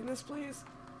careful doing this, please.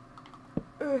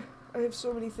 I have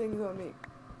so many things on me.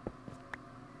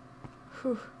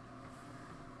 Whew.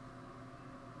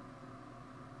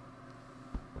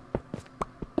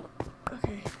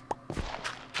 Okay.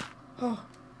 Oh,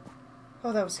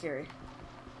 that was scary.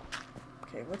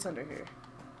 Okay, what's under here?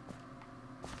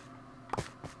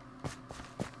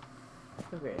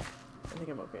 Okay, I think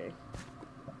I'm okay.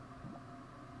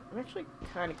 I'm actually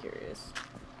kind of curious.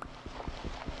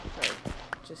 If I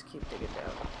just keep digging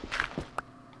down.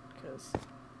 Because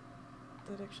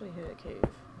that actually hit a cave.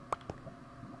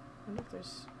 I wonder if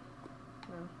there's...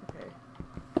 No, okay.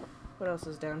 What else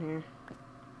is down here?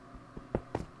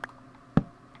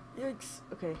 Yikes!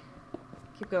 Okay.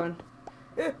 Keep going.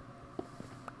 Yeah!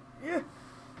 Yeah!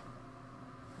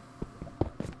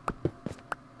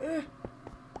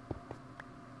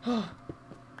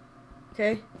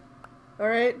 Okay.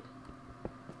 Alright.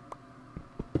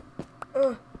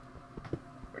 We're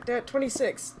at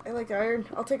 26. I like iron.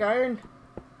 I'll take iron.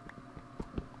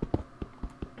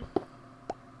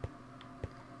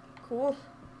 Cool.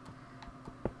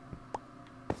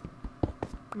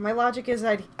 My logic is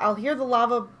I'll hear the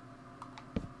lava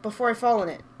before I fall in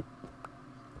it.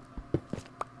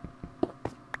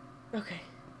 Okay.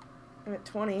 I'm at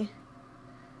 20.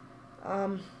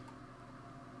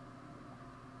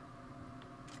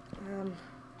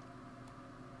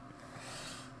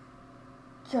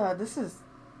 God, this is...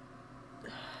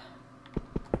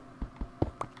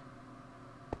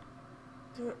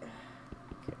 Okay,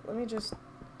 let me just...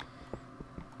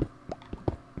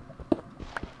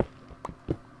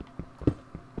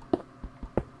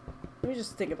 Let me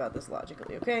just think about this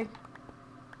logically, okay?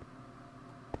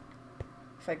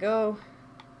 If I go...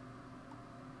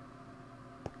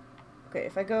 Okay,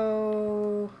 if I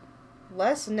go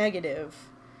less negative,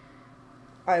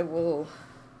 I will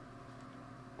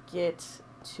get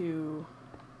to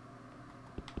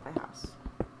my house.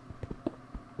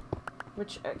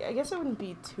 Which, I guess it wouldn't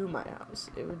be to my house.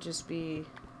 It would just be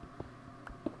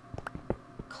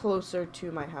closer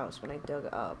to my house when I dug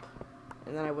up.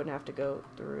 And then I wouldn't have to go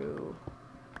through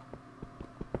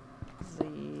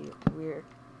the weird...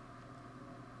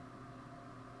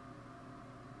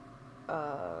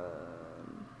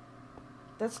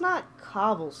 That's not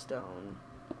cobblestone.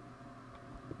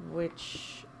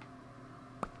 Which...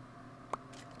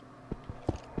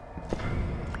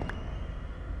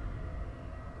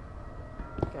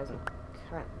 Guys, I'm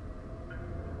kind...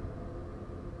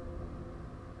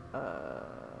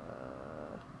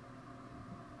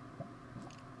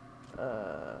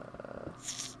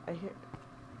 I hear...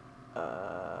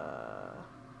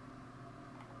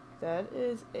 That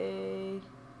is a...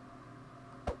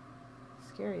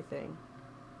 scary thing.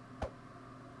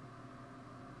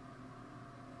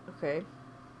 Okay.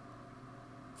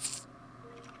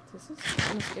 This is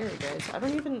kind of scary, guys. I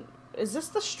don't even... Is this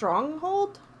the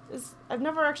stronghold? I've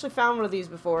never actually found one of these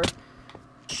before.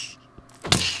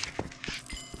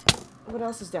 What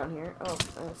else is down here? Oh,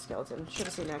 a skeleton. Should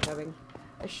have seen that coming.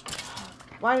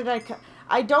 Why did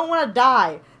I don't want to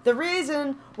die. The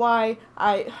reason why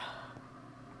I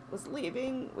was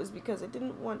leaving was because I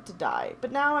didn't want to die.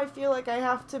 But now I feel like I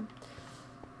have to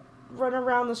run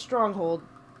around the stronghold.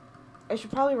 I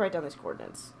should probably write down these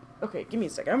coordinates. Okay, give me a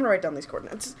second. I'm going to write down these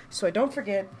coordinates so I don't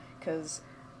forget, because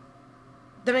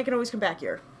then I can always come back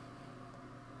here.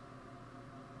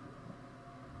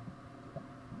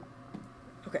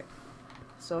 Okay,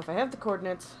 so if I have the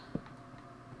coordinates...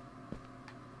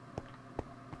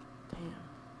 Damn.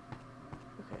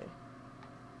 Okay.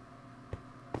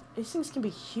 These things can be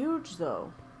huge,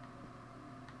 though.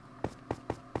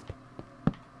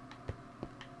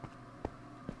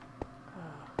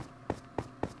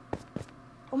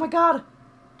 Oh my god!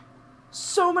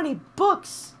 So many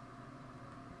books!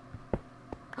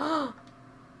 I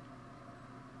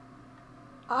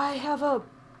have a...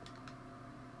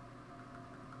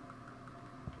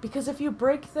 Because if you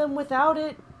break them without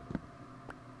it,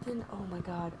 then... Oh my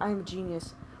god, I am a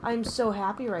genius. I am so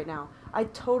happy right now. I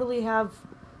totally have...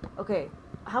 Okay,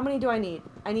 how many do I need?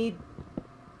 I need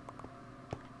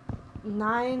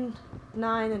 9,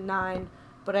 9, and 9,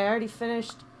 but I already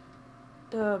finished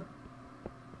the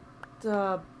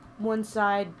one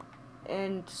side,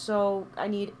 and so I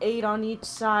need 8 on each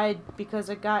side because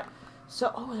I got...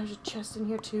 So, oh, there's a chest in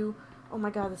here too. Oh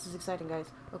my god, this is exciting, guys.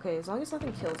 Okay, as long as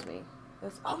nothing kills me.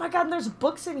 Oh my god, and there's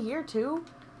books in here too.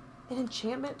 An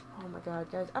enchantment. Oh my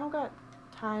god, guys, I don't got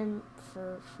time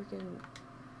for freaking...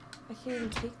 I can't even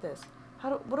take this.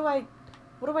 What do I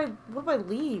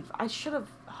leave? I should have...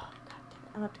 Oh, god damn it.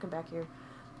 I'm gonna have to come back here.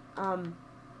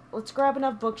 Let's grab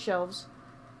enough bookshelves.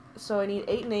 So I need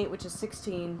 8 and 8, which is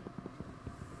 16.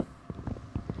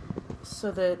 So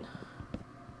that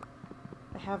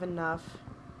I have enough.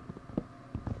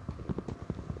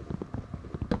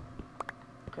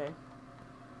 Okay.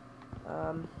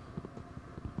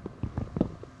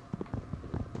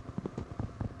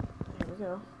 There we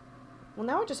go. Well,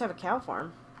 now I just have a cow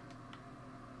farm.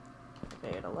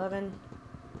 Okay, at 11.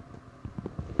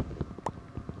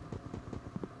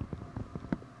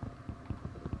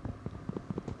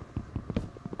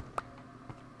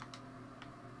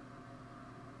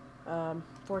 Um,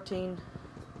 14.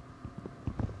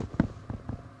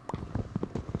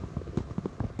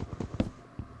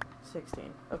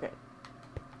 16. Okay.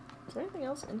 Is there anything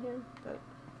else in here that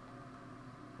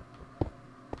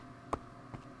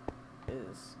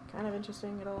is kind of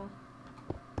interesting at all?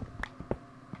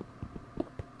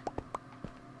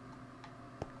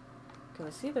 Can I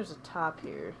see there's a top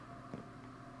here?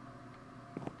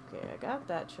 Okay, I got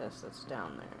that chest that's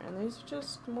down there. And these are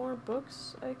just more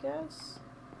books, I guess?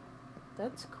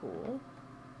 That's cool.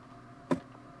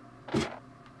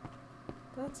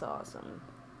 That's awesome.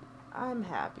 I'm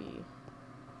happy.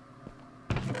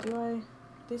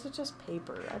 These are just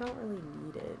paper. I don't really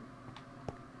need it.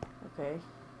 Okay.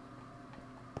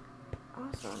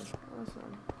 Awesome.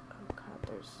 Awesome. Oh god,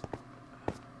 there's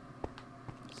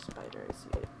a spider. I see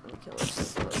it. Let me kill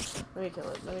it. Let me kill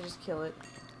it. Let me just kill it.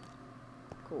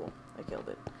 Cool. I killed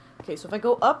it. Okay, so if I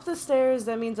go up the stairs,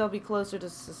 that means I'll be closer to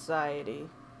society.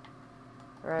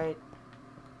 Right?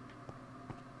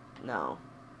 No.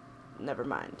 Never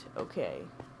mind. Okay.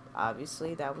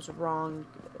 Obviously, that was wrong.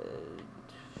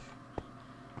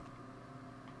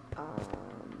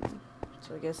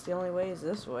 So I guess the only way is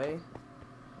this way.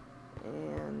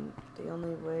 And the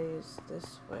only way is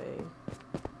this way.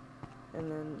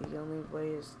 And then the only way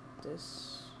is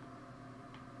this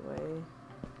way.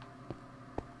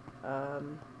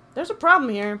 There's a problem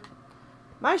here.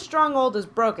 My stronghold is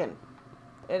broken.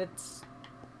 It's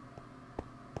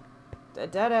a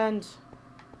dead end.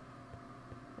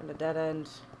 And a dead end.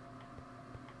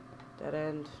 Dead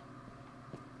end.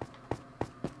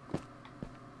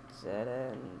 Dead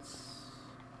ends.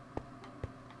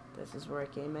 This is where I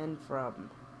came in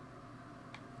from.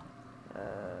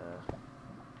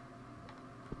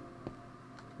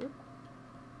 Oop.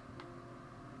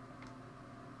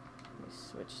 Let me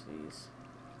switch these.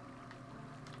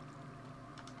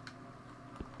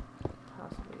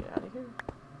 Possibly get out of here.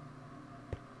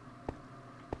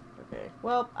 Okay.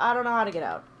 Well, I don't know how to get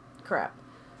out. Crap.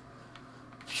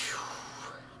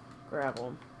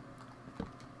 Gravel.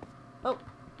 Oh,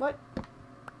 what?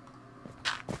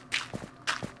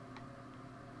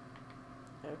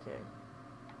 Okay.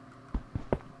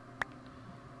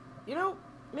 You know,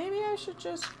 maybe I should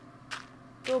just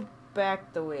go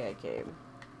back the way I came.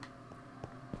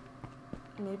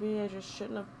 Maybe I just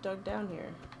shouldn't have dug down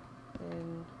here.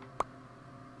 And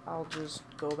I'll just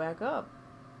go back up.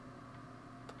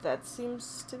 That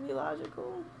seems to be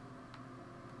logical.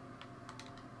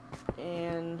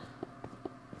 And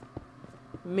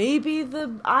maybe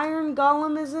the iron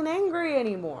golem isn't angry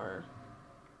anymore.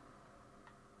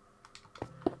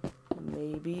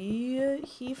 Maybe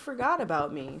he forgot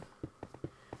about me.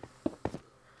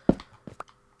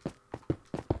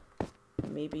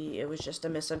 Maybe it was just a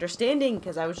misunderstanding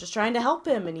because I was just trying to help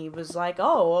him and he was like,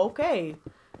 oh, okay.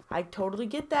 I totally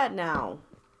get that now.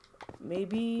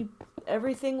 Maybe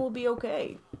everything will be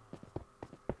okay.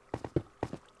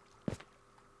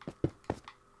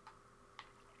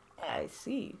 Yeah, I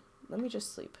see. Let me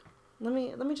just sleep. Let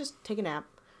me just take a nap.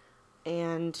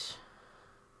 And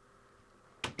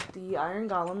the iron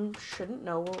golem shouldn't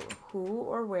know who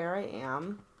or where I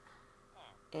am.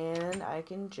 And I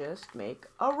can just make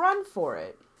a run for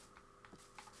it.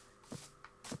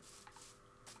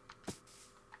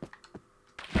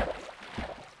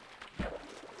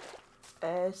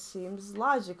 Seems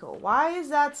logical. Why is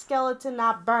that skeleton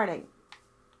not burning?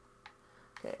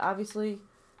 Okay, obviously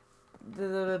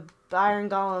the iron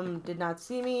golem did not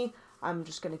see me. I'm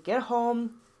just gonna get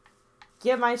home,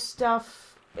 get my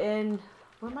stuff in.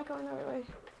 Where am I going the right way?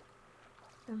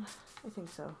 I think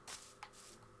so.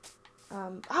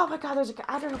 Oh my god,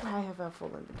 I don't know why I have a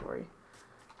full inventory.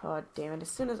 Oh, damn it. As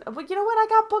soon as... But you know what? I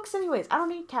got books anyways. I don't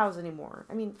need cows anymore.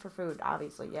 I mean, for food,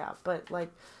 obviously, yeah. But, like...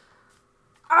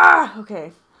 Ah!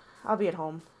 Okay. I'll be at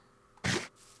home.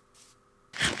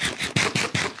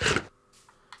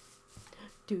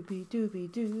 Doobie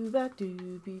doobie doo-ba,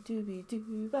 doobie doobie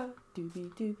doo-ba, doobie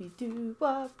doobie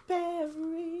doo-ba,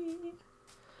 berry.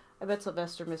 I bet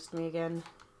Sylvester missed me again.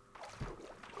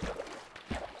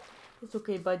 It's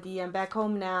okay, buddy. I'm back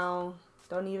home now.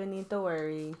 Don't even need to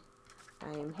worry.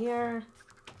 I am here.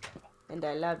 And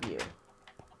I love you.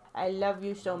 I love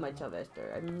you so much,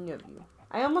 Sylvester. I love you.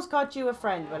 I almost caught you a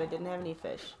friend, but I didn't have any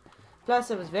fish.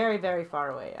 Plus, it was very, very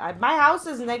far away. My house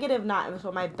is -9.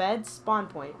 So my bed spawn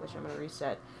point, which I'm going to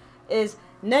reset, is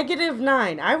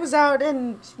 -9. I was out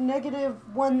in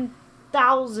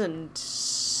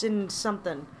 -1,000 and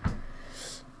something.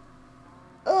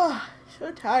 Ugh.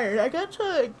 So tired. I got to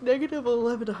like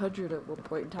 -1100 at one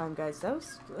point in time, guys.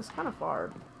 That's kind of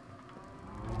far.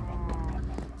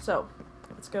 So,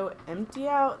 let's go empty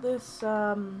out this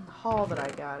haul that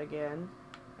I got again.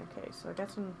 Okay, so I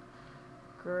got some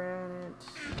granite,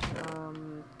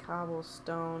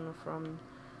 cobblestone from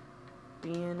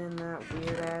being in that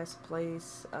weird ass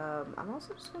place. I'm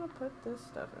also just gonna put this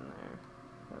stuff in there,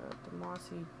 the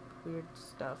mossy weird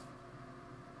stuff.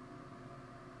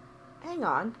 Hang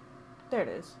on. There it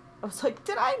is. I was like,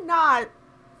 did I not?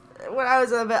 When I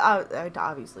was a bit, I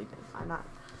obviously did. I'm not.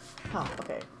 Oh,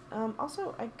 okay.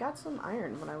 Also, I got some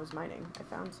iron when I was mining. I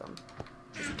found some,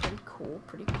 which is pretty cool.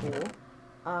 Pretty cool.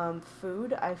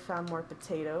 Food. I found more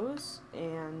potatoes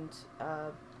and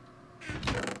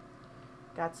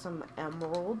got some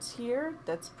emeralds here.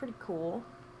 That's pretty cool.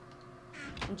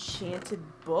 Enchanted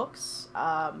books,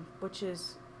 which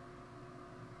is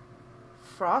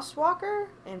Frostwalker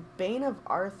and Bane of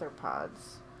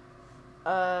Arthropods.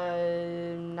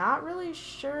 Not really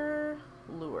sure.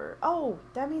 Lure. Oh,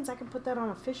 that means I can put that on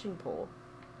a fishing pole.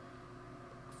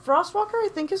 Frostwalker, I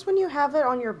think, is when you have it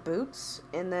on your boots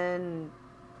and then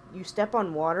you step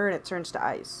on water and it turns to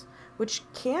ice, which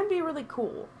can be really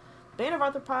cool. Bane of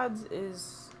Arthropods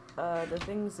is the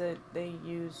things that they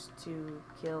use to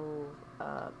kill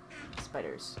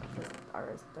spiders.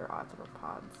 They're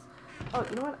arthropods. Oh,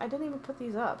 you know what? I didn't even put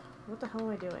these up. What the hell am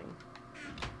I doing?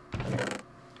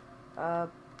 Okay.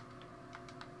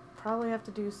 Probably have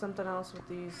to do something else with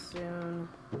these soon.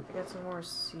 I got some more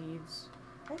seeds.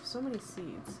 I have so many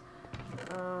seeds.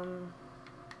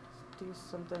 Do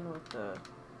something with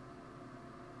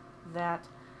that.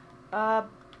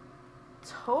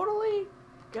 Totally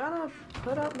gonna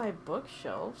put up my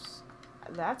bookshelves.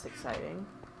 That's exciting.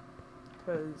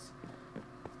 Cause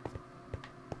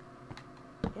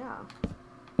yeah.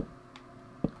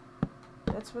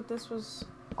 That's what this was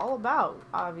all about,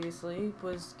 obviously,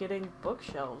 was getting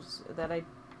bookshelves that I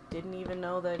didn't even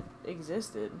know that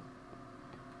existed.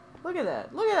 Look at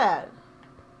that. Look at that.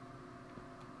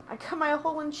 I got my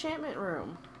whole enchantment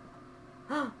room.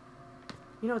 You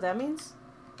know what that means?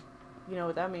 You know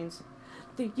what that means?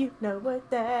 Do you know what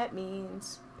that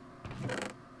means?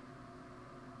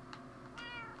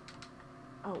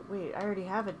 Oh, wait. I already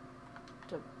have a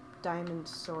diamond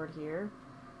sword here.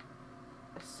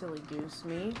 A silly goose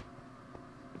me.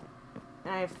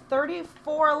 And I have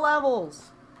 34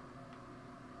 levels.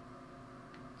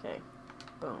 Okay.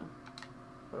 Boom.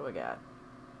 What do we got?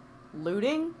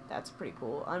 Looting? That's pretty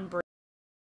cool.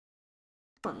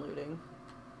 Looting.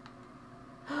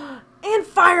 And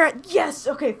fire! Yes!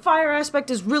 Okay, fire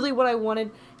aspect is really what I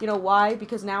wanted. You know why?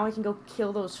 Because now I can go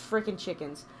kill those frickin'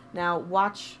 chickens. Now,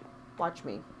 watch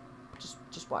me.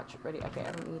 Just watch. Ready? Okay,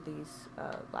 I don't need these,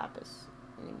 lapis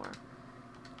anymore.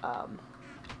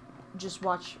 Just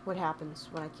watch what happens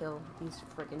when I kill these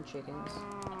frickin' chickens.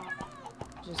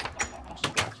 Just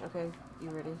watch, okay? You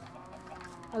ready?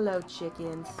 Hello,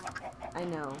 chickens. I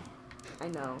know.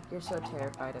 You're so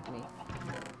terrified of me.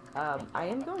 I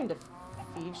am going to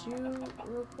feed you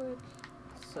real quick.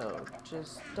 So,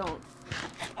 just don't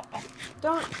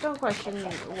question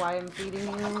why I'm feeding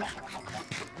you.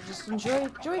 Just enjoy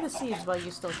the seeds while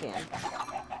you still can.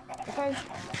 Okay?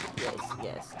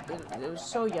 Yes. It was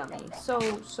so yummy. So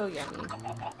yummy.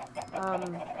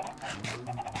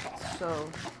 So,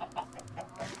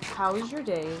 how is your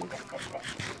day?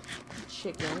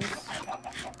 Chickens.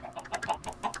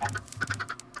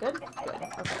 Good? Good.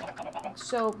 Okay.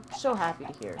 So happy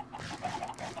to hear.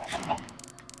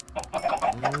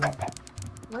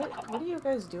 What are you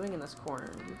guys doing in this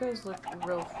corner? You guys look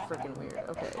real freaking weird.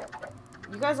 Okay.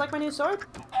 You guys like my new sword?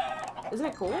 Isn't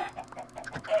it cool?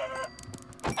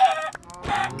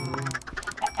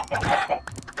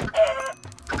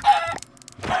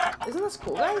 Isn't this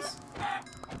cool, guys?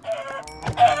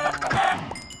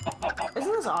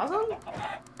 Isn't this awesome?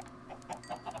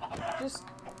 Just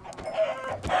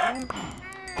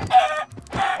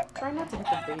try not to hit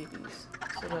the babies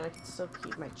so that I can still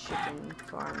keep my chicken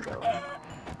farm going.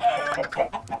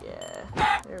 Yeah,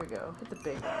 there we go. Hit the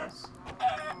big ones.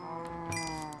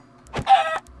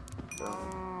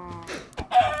 Boom.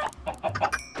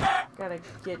 Gotta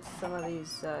get some of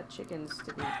these chickens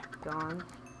to be gone.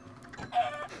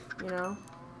 You know?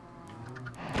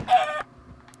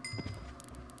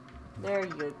 There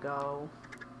you go.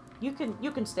 You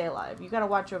can stay alive. You gotta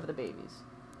watch over the babies.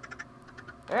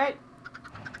 Alright?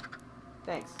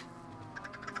 Thanks.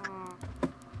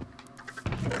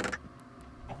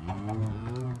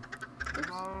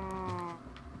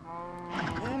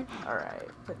 Alright,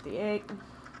 put the egg.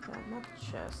 God, not the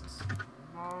chests.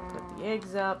 Put the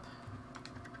eggs up.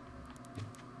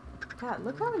 God,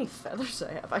 look how many feathers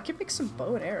I have. I can make some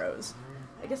bow and arrows.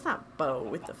 I guess not bow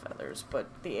with the feathers, but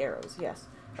the arrows, yes.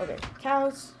 Okay,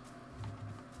 cows.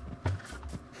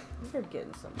 You're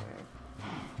getting somewhere.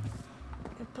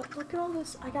 But look at all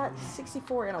this. I got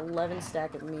 64 and 11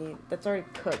 stack of meat that's already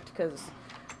cooked because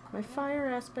my fire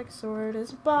aspect sword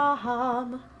is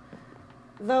bomb.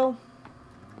 Though,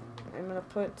 I'm gonna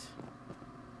put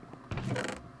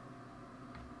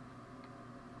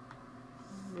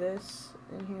this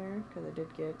in here because I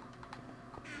did get,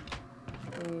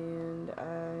 and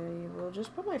I will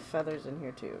just put my feathers in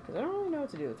here too because I don't really know what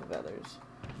to do with the feathers,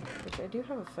 which I do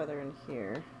have a feather in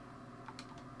here.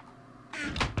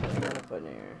 I'm gonna put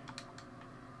in here,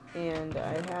 and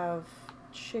I have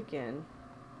chicken.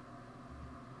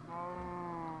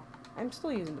 I'm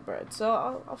still using the bread,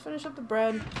 so I'll finish up the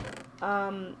bread.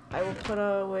 I will put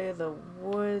away the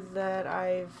wood that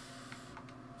I've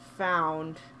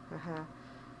found.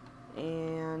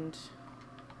 And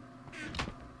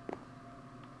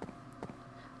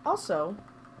also,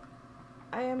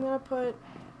 I am gonna put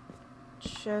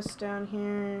chest down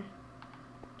here,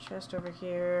 chest over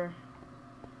here,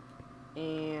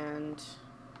 and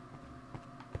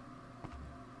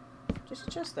just a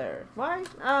chest there. Why?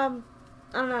 I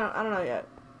don't know yet.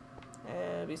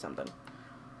 It'll be something.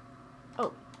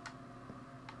 Oh,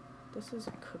 this is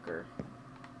a cooker.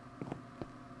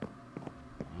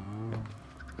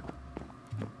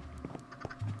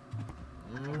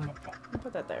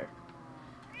 Put that there.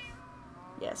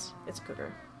 Yes, it's a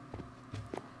cooker.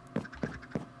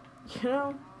 You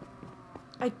know,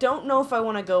 I don't know if I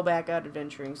want to go back out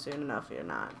adventuring soon enough or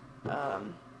not.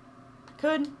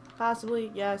 Could,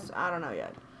 possibly, yes, I don't know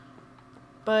yet.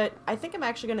 But I think I'm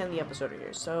actually going to end the episode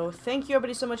here. So thank you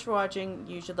everybody so much for watching.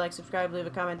 You should like, subscribe, leave a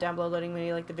comment down below letting me know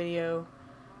you like the video.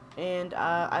 And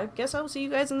I guess I will see you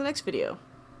guys in the next video.